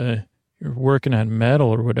stuff? You're working on metal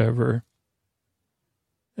or whatever.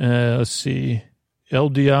 Let's see. El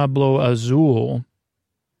Diablo Azul,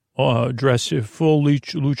 dressed in full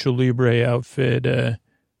Lucha Libre outfit,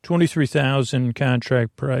 $23,000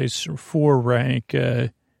 contract price, 4 rank,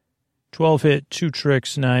 12 hit, 2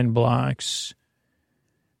 tricks, 9 blocks.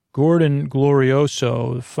 Gordon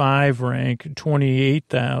Glorioso, 5 rank,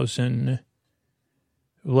 $28,000,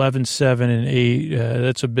 11, 7, and 8.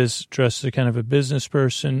 That's dressed as kind of a business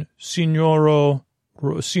person. Signor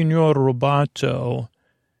Roboto,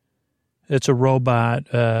 that's a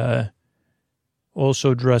robot,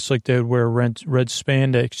 also dressed like they would wear red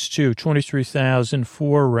spandex too. 23,000,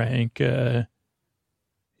 4 rank, 8,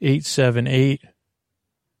 7, 8.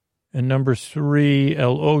 And number 3,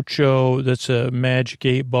 El Ocho, that's a Magic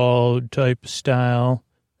 8-ball type style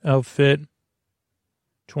outfit.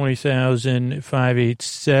 20,000,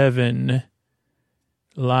 587.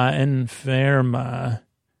 La Enferma.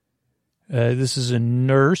 This is a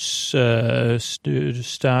nurse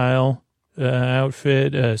style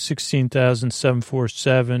outfit.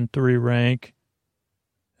 16,747, 3 rank.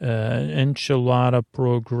 Enchilada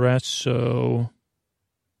Progresso.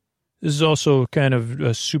 This is also kind of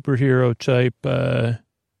a superhero type,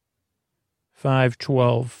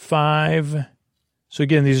 5-12-5. So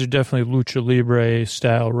again, these are definitely Lucha Libre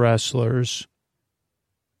style wrestlers.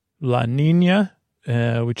 La Nina,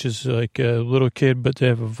 which is like a little kid, but they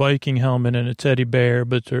have a Viking helmet and a teddy bear,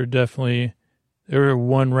 but they're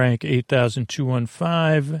 1 rank,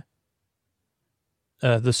 8,215.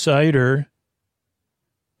 The Cider,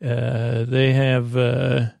 they have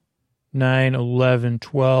 9, 11,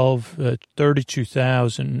 12,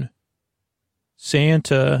 32,000.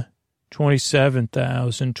 Santa,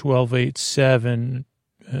 27,000, 12, 8, 7,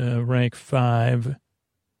 rank 5.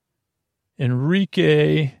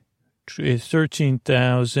 Enrique,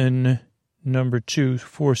 13,000, number 2,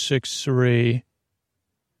 463.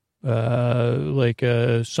 Like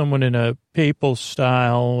someone in a papal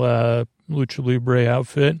style Lucha Libre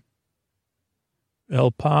outfit.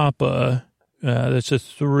 El Papa, that's a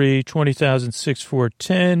 3,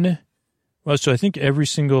 20,610. Well, so I think every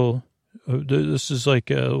single, this is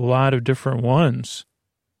like a lot of different ones.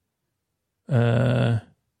 La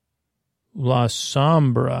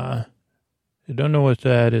Sombra. I don't know what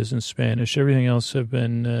that is in Spanish. Everything else have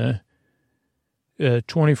been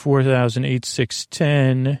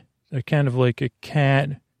 24,810. They're kind of like a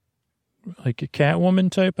Catwoman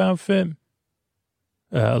type outfit.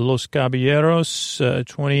 Los Caballeros,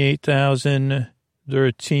 28,000. They're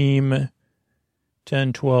a team,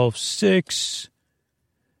 10, 12, 6.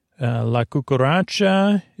 La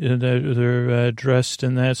Cucaracha, they're dressed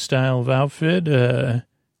in that style of outfit,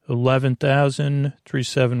 11,000,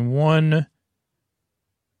 371.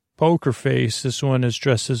 Poker Face. This one is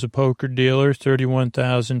dressed as a poker dealer.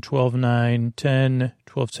 31,000, 12, 9, 10,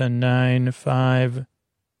 12, 10, 9, 5.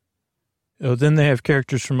 Oh, then they have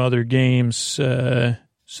characters from other games. So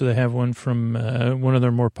they have one from one of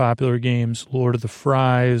their more popular games, Lord of the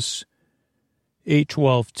Fries. 8,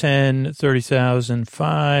 12, 10, 30,000,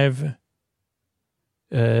 5.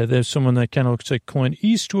 There's someone that kind of looks like Clint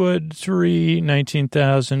Eastwood. 3,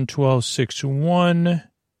 19,000, 12, 6, 1.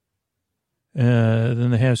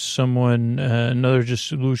 Then they have someone, another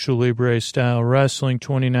just Lucha Libre style wrestling,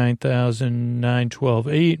 29,000, 9, 12,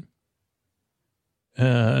 8.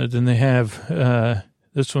 Then they have,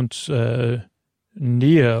 this one's,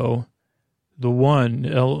 Neo, the one,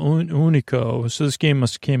 El Unico. So this game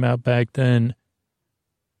must have came out back then.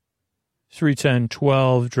 3, 10,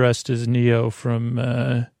 12, dressed as Neo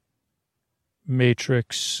from,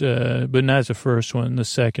 Matrix, but not the first one, the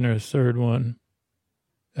second or third one.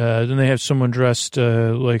 Then they have someone dressed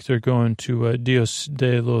like they're going to Dios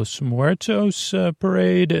de los Muertos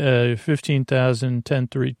parade, 15,000,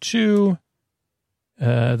 1032.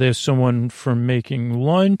 They have someone from Making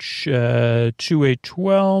Lunch,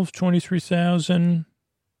 2812, 23,000.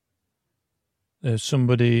 There's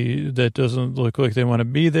somebody that doesn't look like they want to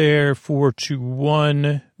be there,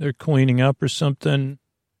 421. They're cleaning up or something.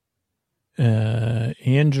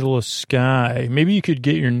 Angela Sky. Maybe you could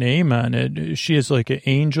get your name on it. She has like an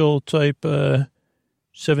angel type,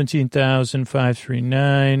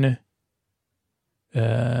 17,539.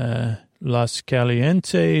 Las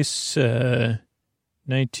Calientes,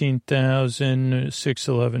 19,000,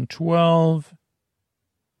 611, 12.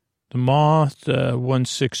 The Moth,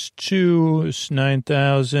 162 is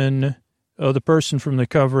 9,000. Oh, the person from the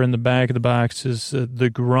cover in the back of the box is the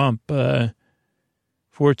Grump,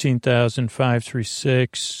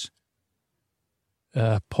 14,536.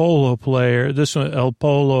 Polo player. This one, El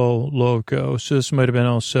Polo Loco. So this might have been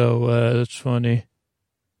also, that's funny.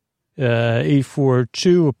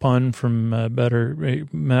 842, a pun from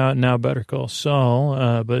now Better Call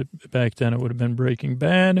Saul, but back then it would have been Breaking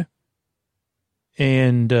Bad.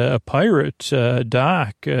 And a pirate,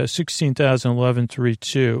 Doc,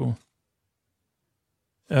 16,011.32.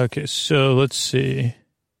 Okay, so let's see.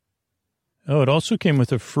 Oh, it also came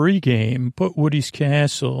with a free game, Put Woody's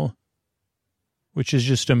Castle, which is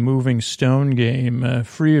just a moving stone game,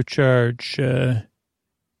 free of charge.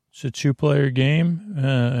 It's a 2-player game.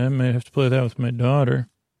 I might have to play that with my daughter.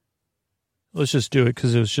 Let's just do it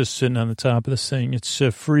because it was just sitting on the top of this thing. It's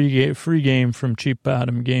a free game from Cheap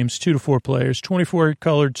Bottom Games, 2 to 4 players, 24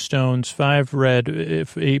 colored stones, 5 red,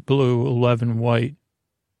 8 blue, 11 white.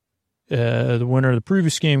 The winner of the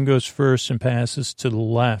previous game goes first and passes to the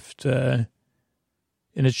left. And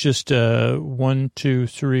it's just 1, 2,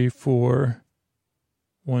 3, 4.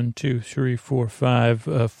 1, 2, 3, 4,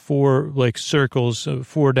 5. 4 like circles,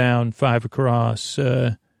 4 down, 5 across.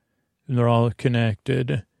 And they're all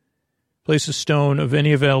connected. Place a stone of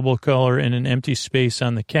any available color in an empty space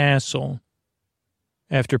on the castle.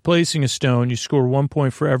 After placing a stone, you score 1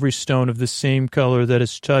 point for every stone of the same color that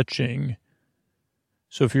is touching.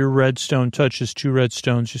 So if your red stone touches 2 red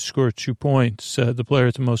stones, you score 2 points. The player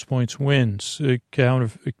with the most points wins.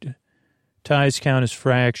 Ties count as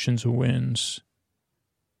fractions of wins.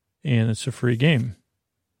 And it's a free game.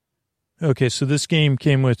 Okay, so this game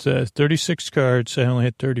came with 36 cards. I only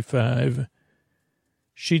had 35.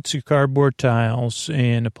 Sheets of cardboard tiles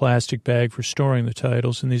and a plastic bag for storing the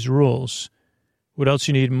titles and these rules. What else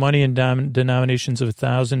you need? Money in denominations of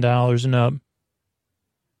 $1,000 and up.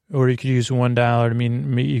 Or you could use $1 to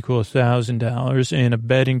mean equal $1,000 and a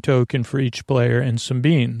betting token for each player and some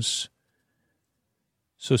beans.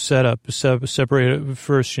 So separate it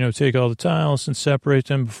first, take all the tiles and separate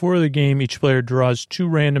them. Before the game, each player draws 2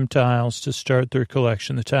 random tiles to start their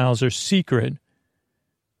collection. The tiles are secret,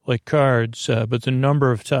 like cards, but the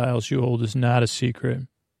number of tiles you hold is not a secret.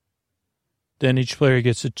 Then each player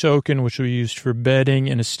gets a token, which will be used for betting,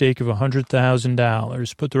 and a stake of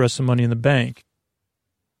 $100,000. Put the rest of the money in the bank.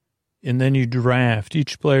 And then you draft.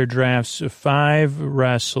 Each player drafts 5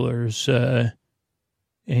 wrestlers.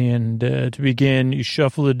 And to begin, you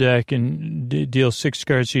shuffle the deck and deal 6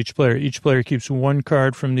 cards to each player. Each player keeps 1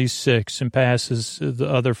 card from these 6 and passes the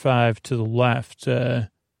other 5 to the left.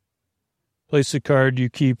 Place the card you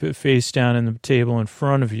keep face down in the table in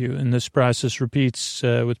front of you. And this process repeats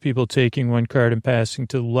with people taking 1 card and passing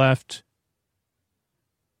to the left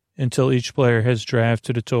until each player has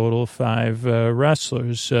drafted a total of 5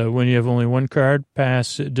 wrestlers. When you have only 1 card,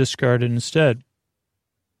 discard it instead.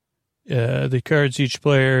 The cards each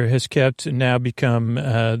player has kept now become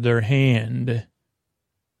their hand.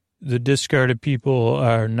 The discarded people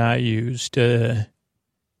are not used.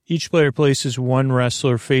 Each player places one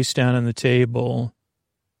wrestler face down on the table.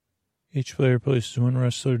 Each player places one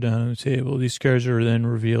wrestler down on the table. These cards are then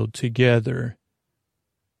revealed together.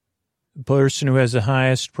 The person who has the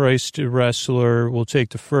highest priced wrestler will take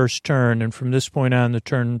the first turn, and from this point on, the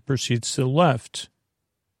turn proceeds to the left.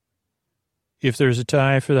 If there's a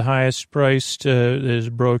tie for the highest priced, it is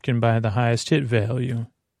broken by the highest hit value.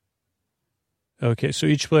 Okay, so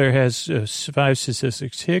each player has 5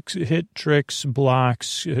 statistics: hit, tricks,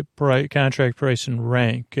 blocks, contract price, and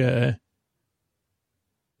rank. That's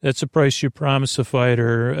the price you promise the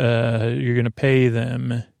fighter you're going to pay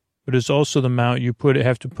them. But it's also the amount you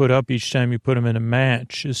have to put up each time you put them in a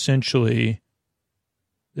match. Essentially,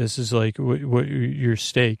 this is like what your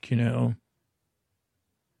stake, you know.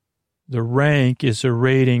 The rank is a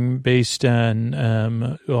rating based on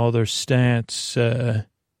all their stats,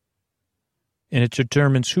 and it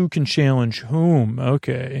determines who can challenge whom.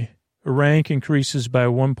 Okay. A rank increases by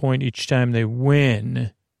 1 point each time they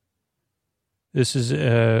win. This is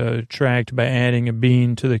tracked by adding a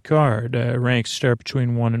bean to the card. Ranks start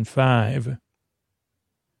between 1 and 5.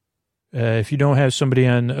 If you don't have somebody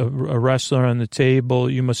on a wrestler on the table,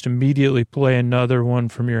 you must immediately play another one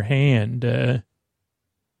from your hand.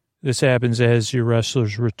 This happens as your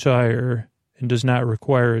wrestlers retire and does not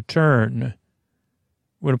require a turn.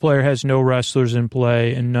 When a player has no wrestlers in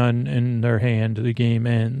play and none in their hand, the game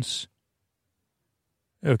ends.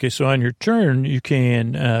 Okay, so on your turn, you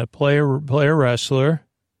can play a wrestler,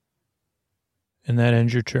 and that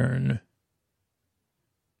ends your turn.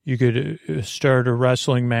 You could start a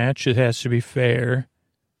wrestling match. It has to be fair.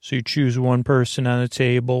 So you choose one person on the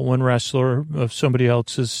table, one wrestler of somebody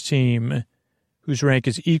else's team, whose rank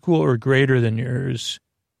is equal or greater than yours,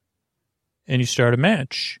 and you start a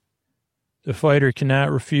match. The fighter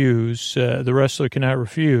cannot refuse, the wrestler cannot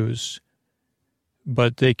refuse,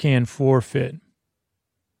 but they can forfeit.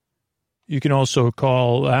 You can also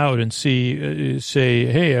call out and say,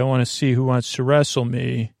 hey, I want to see who wants to wrestle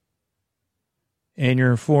me. And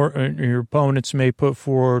your opponents may put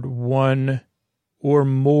forward one or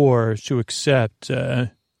more to accept.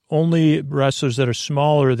 Only wrestlers that are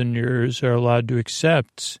smaller than yours are allowed to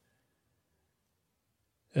accept.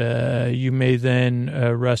 You may then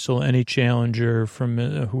wrestle any challenger from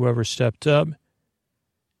whoever stepped up.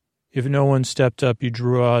 If no one stepped up, you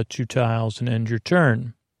draw 2 tiles and end your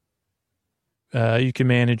turn. You can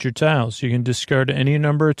manage your tiles. You can discard any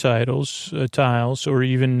number of tiles, or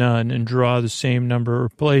even none, and draw the same number of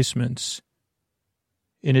replacements.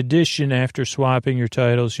 In addition, after swapping your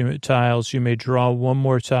tiles, you may draw one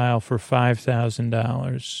more tile for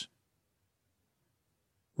 $5,000.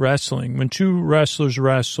 Wrestling. When 2 wrestlers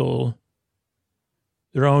wrestle,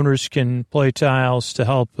 their owners can play tiles to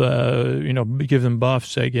help, give them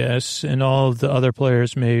buffs, I guess, and all of the other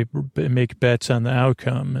players may make bets on the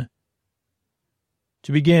outcome.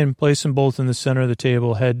 To begin, place them both in the center of the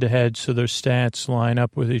table, head to head, so their stats line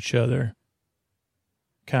up with each other.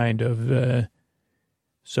 Kind of.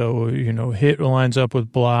 So, hit lines up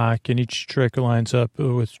with block, and each trick lines up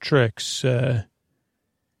with tricks.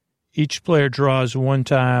 Each player draws 1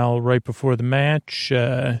 tile right before the match.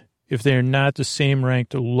 If they are not the same rank,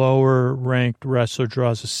 the lower-ranked wrestler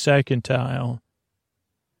draws a second tile.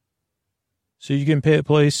 So you can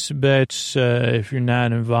place bets if you're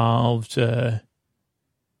not involved.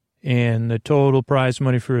 And the total prize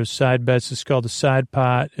money for side bets is called the side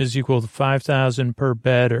pot, is equal to $5,000 per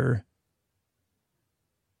bettor.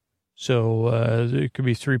 So there could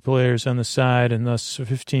be 3 players on the side, and thus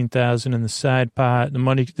 $15,000 in the side pot.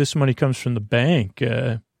 This money comes from the bank.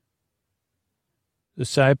 The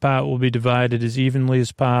side pot will be divided as evenly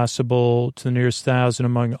as possible to the nearest 1,000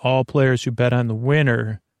 among all players who bet on the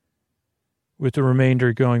winner, with the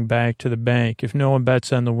remainder going back to the bank. If no one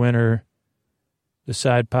bets on the winner, the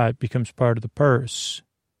side pot becomes part of the purse.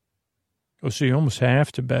 Oh, so you almost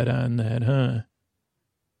have to bet on that, huh?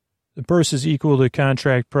 The purse is equal to the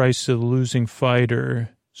contract price of the losing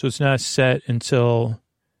fighter, so it's not set until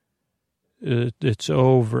it's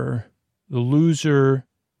over. The loser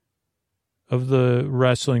of the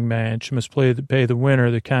wrestling match must pay the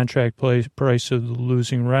winner the contract price of the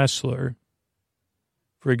losing wrestler.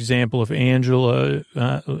 For example, if the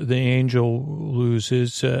angel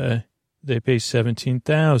loses, they pay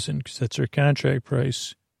 $17,000 because that's their contract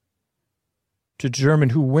price. To determine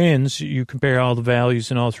who wins, you compare all the values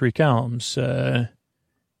in all 3 columns.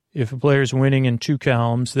 If a player is winning in 2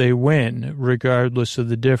 columns, they win, regardless of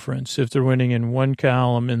the difference. If they're winning in 1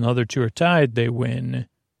 column and the other 2 are tied, they win.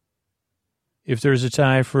 If there's a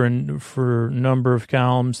tie for number of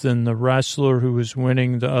columns, then the wrestler who is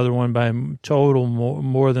winning the other one by total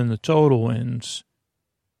more than the total wins.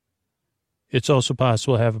 It's also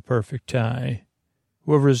possible to have a perfect tie.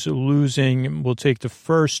 Whoever's losing will take the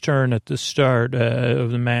first turn at the start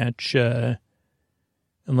of the match,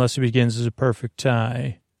 unless it begins as a perfect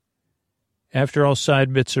tie. After all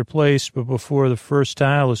side bits are placed, but before the first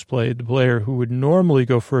tile is played, the player who would normally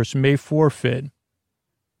go first may forfeit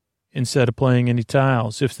instead of playing any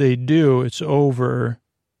tiles. If they do, it's over,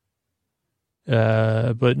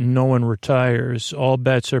 but no one retires. All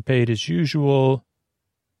bets are paid as usual.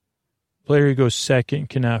 Player who goes second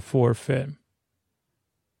cannot forfeit.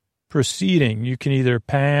 Proceeding, you can either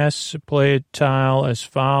pass, play a tile as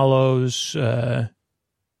follows.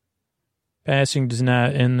 Passing does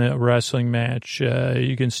not end the wrestling match.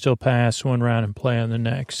 You can still pass one round and play on the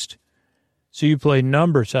next. So you play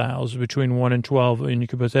number tiles between 1 and 12, and you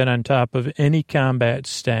can put that on top of any combat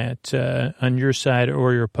stat on your side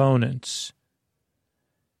or your opponent's.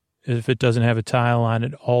 If it doesn't have a tile on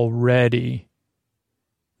it already,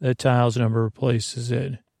 that tile's number replaces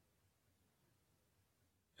it.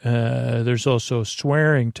 There's also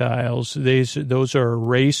swearing tiles. Those are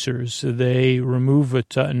erasers. They remove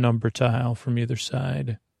a number tile from either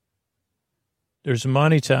side. There's a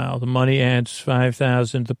money tile. The money adds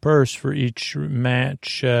 5,000 to the purse for each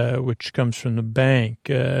match, which comes from the bank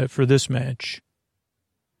for this match.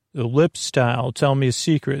 The lips tile, tell me a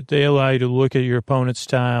secret. They allow you to look at your opponent's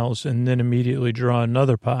tiles and then immediately draw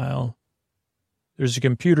another pile. There's a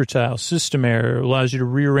computer tile, system error, allows you to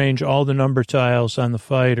rearrange all the number tiles on the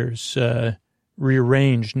fighters.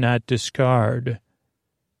 Rearrange, not discard.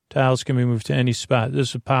 Tiles can be moved to any spot. This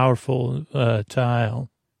is a powerful tile.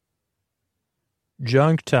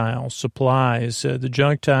 Junk tile, supplies. The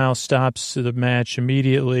junk tile stops the match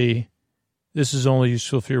immediately. This is only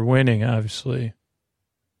useful if you're winning, obviously.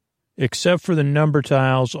 Except for the number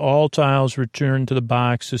tiles, all tiles return to the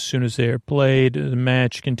box as soon as they are played. The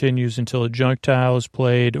match continues until a junk tile is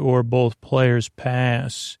played or both players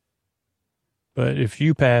pass. But if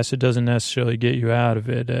you pass, it doesn't necessarily get you out of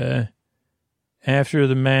it. After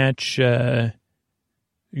the match, usually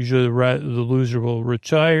the loser will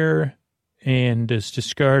retire and is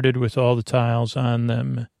discarded with all the tiles on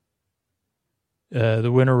them.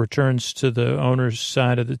 The winner returns to the owner's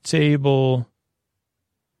side of the table.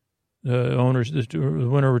 The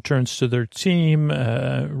winner returns to their team,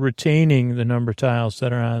 retaining the number tiles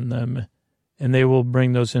that are on them, and they will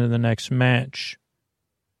bring those into the next match.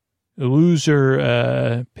 The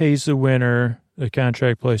loser pays the winner the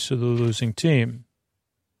contract place to the losing team.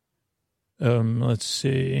 Let's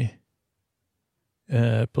see.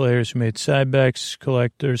 Players who made side bets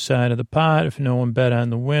collect their side of the pot. If no one bet on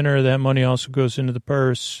the winner, that money also goes into the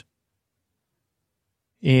purse.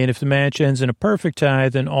 And if the match ends in a perfect tie,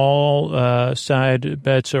 then all side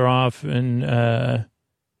bets are off and,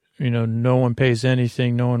 no one pays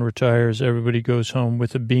anything, no one retires, everybody goes home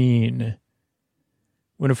with a bean.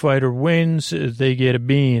 When a fighter wins, they get a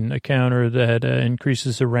bean, a counter that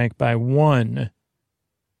increases the rank by 1.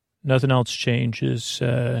 Nothing else changes.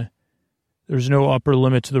 There's no upper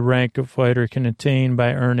limit to the rank a fighter can attain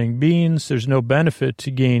by earning beans. There's no benefit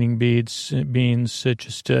to gaining beans. It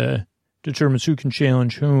just determines who can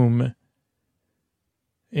challenge whom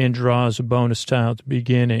and draws a bonus tile at the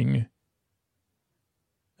beginning.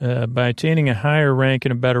 By attaining a higher rank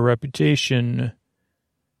and a better reputation,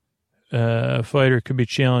 a fighter could be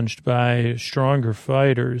challenged by stronger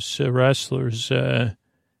fighters, wrestlers.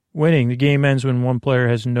 Winning, the game ends when one player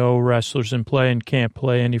has no wrestlers in play and can't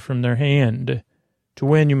play any from their hand. To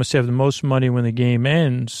win, you must have the most money when the game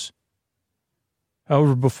ends.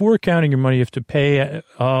 However, before counting your money, you have to pay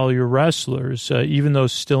all your wrestlers, even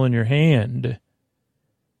those still in your hand.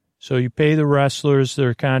 So you pay the wrestlers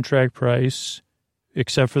their contract price,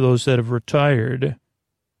 except for those that have retired.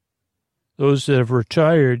 Those that have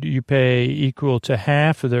retired, you pay equal to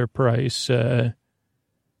half of their price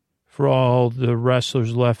for all the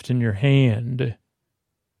wrestlers left in your hand.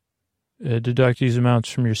 Deduct these amounts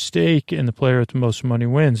from your stake, and the player with the most money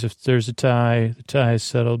wins. If there's a tie, the tie is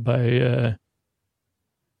settled by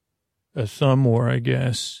a thumb war, I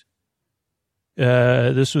guess.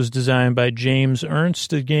 This was designed by James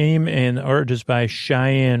Ernst, the game, and the art is by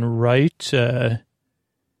Cheyenne Wright.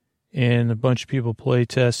 And a bunch of people play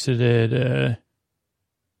tested it.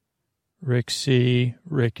 Rick C.,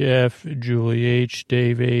 Rick F., Julie H.,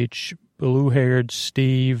 Dave H., Blue-Haired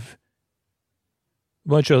Steve, a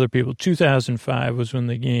bunch of other people. 2005 was when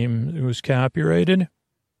the game was copyrighted.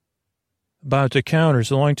 About the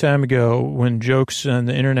counters, a long time ago when jokes on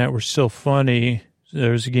the internet were still funny,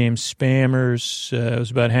 there was a game Spammers. It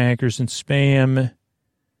was about hackers and spam,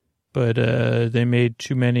 but they made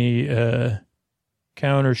too many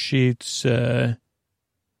counter sheets,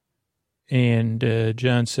 and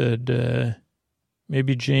John said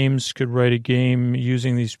Maybe James could write a game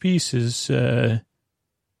using these pieces, but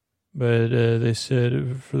they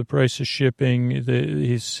said for the price of shipping,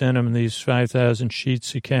 he sent him these 5,000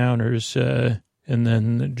 sheets of counters, and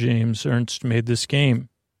then James Ernst made this game.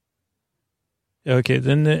 Okay,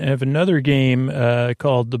 then they have another game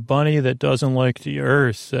called The Bunny That Doesn't Like the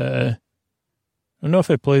Earth. I don't know if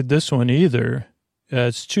I played this one either.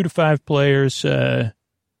 It's 2 to 5 players.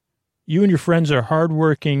 You and your friends are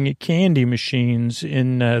hardworking candy machines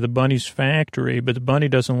in the bunny's factory, but the bunny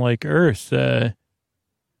doesn't like Earth.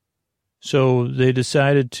 So they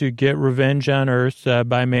decided to get revenge on Earth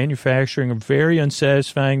by manufacturing a very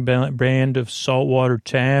unsatisfying brand of saltwater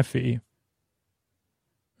taffy.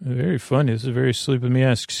 Very funny. This is very Sleep With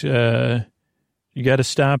Me-esque. You got to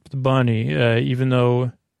stop the bunny, even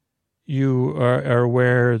though you are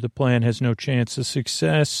aware the plan has no chance of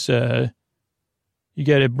success. You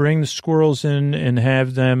got to bring the squirrels in and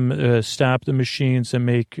have them stop the machines that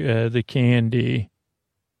make the candy.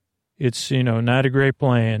 It's, not a great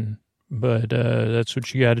plan, but that's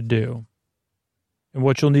what you got to do. And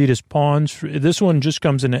what you'll need is pawns. This one just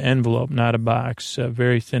comes in an envelope, not a box, a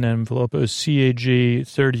very thin envelope. It was CAG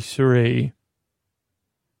 33.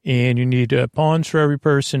 And you need pawns for every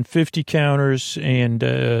person, 50 counters,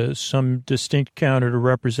 and some distinct counter to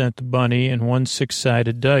represent the bunny, and 1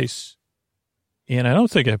 6-sided dice. And I don't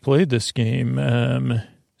think I played this game.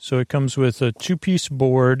 So it comes with a 2-piece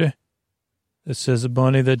board that says a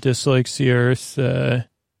bunny that dislikes the earth. There's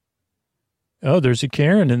a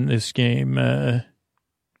Karen in this game.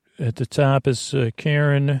 At the top is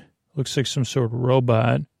Karen, looks like some sort of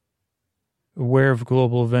robot, aware of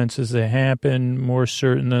global events as they happen, more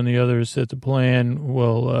certain than the others that the plan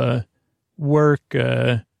will work.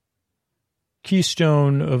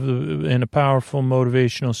 Keystone and a powerful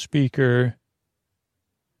motivational speaker.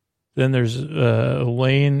 Then there's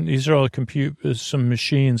Elaine. These are all some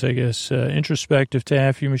machines, I guess. Introspective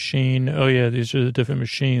taffy machine. Oh, yeah, these are the different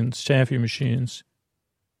machines, taffy machines.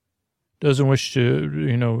 Doesn't wish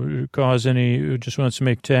to, cause any, just wants to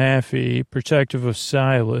make taffy. Protective of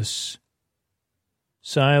Silas.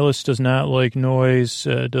 Silas does not like noise,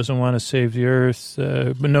 doesn't want to save the earth.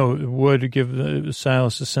 But no, it would give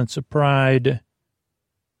Silas a sense of pride.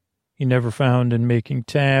 He never found in making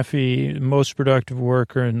taffy. Most productive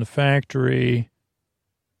worker in the factory.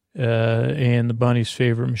 And the bunny's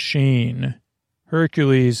favorite machine.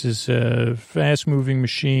 Hercules is a fast-moving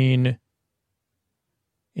machine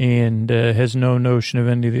and has no notion of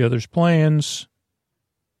any of the other's plans.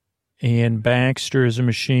 And Baxter is a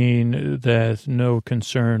machine that has no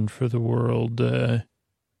concern for the world.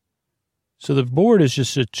 So the board is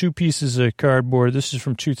just 2 pieces of cardboard. This is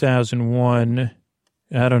from 2001.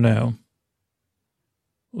 I don't know.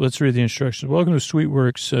 Let's read the instructions. Welcome to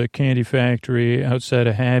Sweetworks Candy Factory outside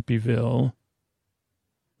of Happyville.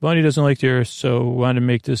 Bunny doesn't like the earth, so wanted to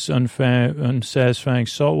make this unsatisfying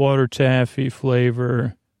saltwater taffy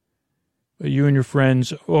flavor. You and your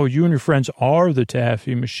friends are the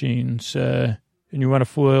taffy machines, and you want to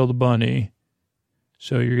foil the bunny.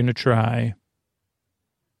 So you're going to try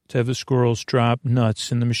to have the squirrels drop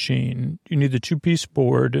nuts in the machine. You need the 2-piece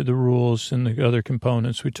board, the rules, and the other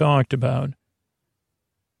components we talked about.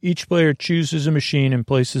 Each player chooses a machine and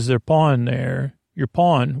places their pawn there. Your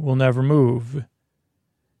pawn will never move.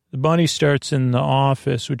 The bunny starts in the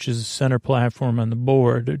office, which is the center platform on the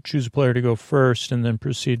board. Choose a player to go first and then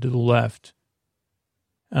proceed to the left.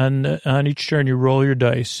 On each turn, you roll your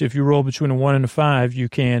dice. If you roll between a 1 and a 5, you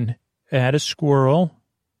can add a squirrel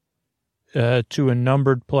to a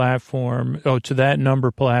numbered platform, to that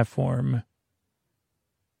number platform.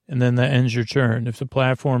 And then that ends your turn. If the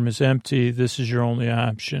platform is empty, this is your only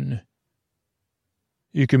option.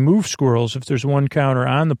 You can move squirrels if there's 1 counter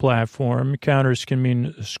on the platform. Counters can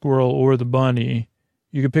mean the squirrel or the bunny.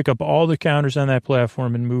 You can pick up all the counters on that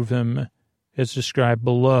platform and move them as described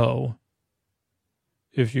below.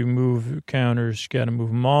 If you move counters, you got to move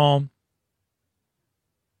them all.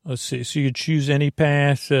 Let's see. So you could choose any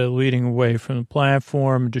path leading away from the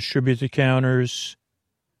platform, distribute the counters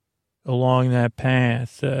along that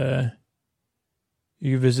path.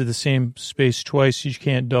 You visit the same space twice. You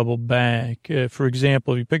can't double back. For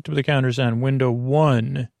example, if you picked up the counters on window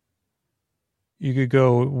 1, you could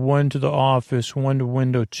go 1 to the office, 1 to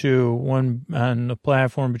window 2, 1 on the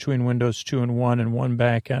platform between windows 2 and 1, and 1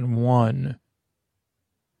 back on 1.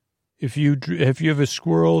 If you have a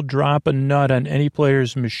squirrel drop a nut on any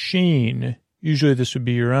player's machine, usually this would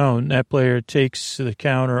be your own, that player takes the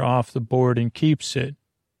counter off the board and keeps it.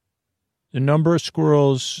 The number of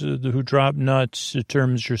squirrels who drop nuts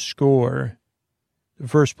determines your score. The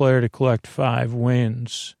first player to collect 5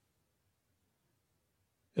 wins.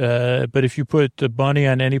 But if you put the bunny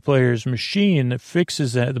on any player's machine that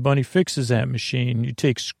fixes that, the bunny fixes that machine, you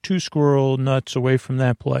take 2 squirrel nuts away from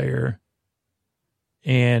that player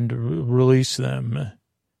and release them.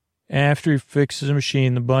 After he fixes the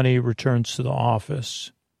machine, the bunny returns to the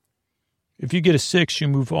office. If you get a 6, you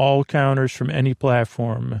move all counters from any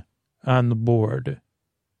platform on the board.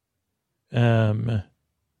 You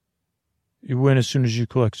win as soon as you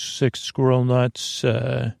collect 6 squirrel nuts,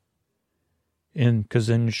 because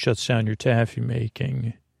then it shuts down your taffy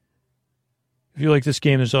making. If you like this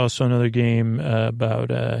game, there's also another game about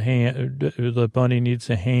the bunny needs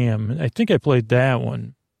a ham. I think I played that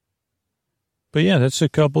one. But yeah, that's a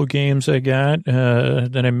couple games I got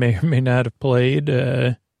that I may or may not have played.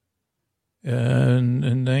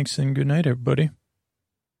 And thanks and good night, everybody.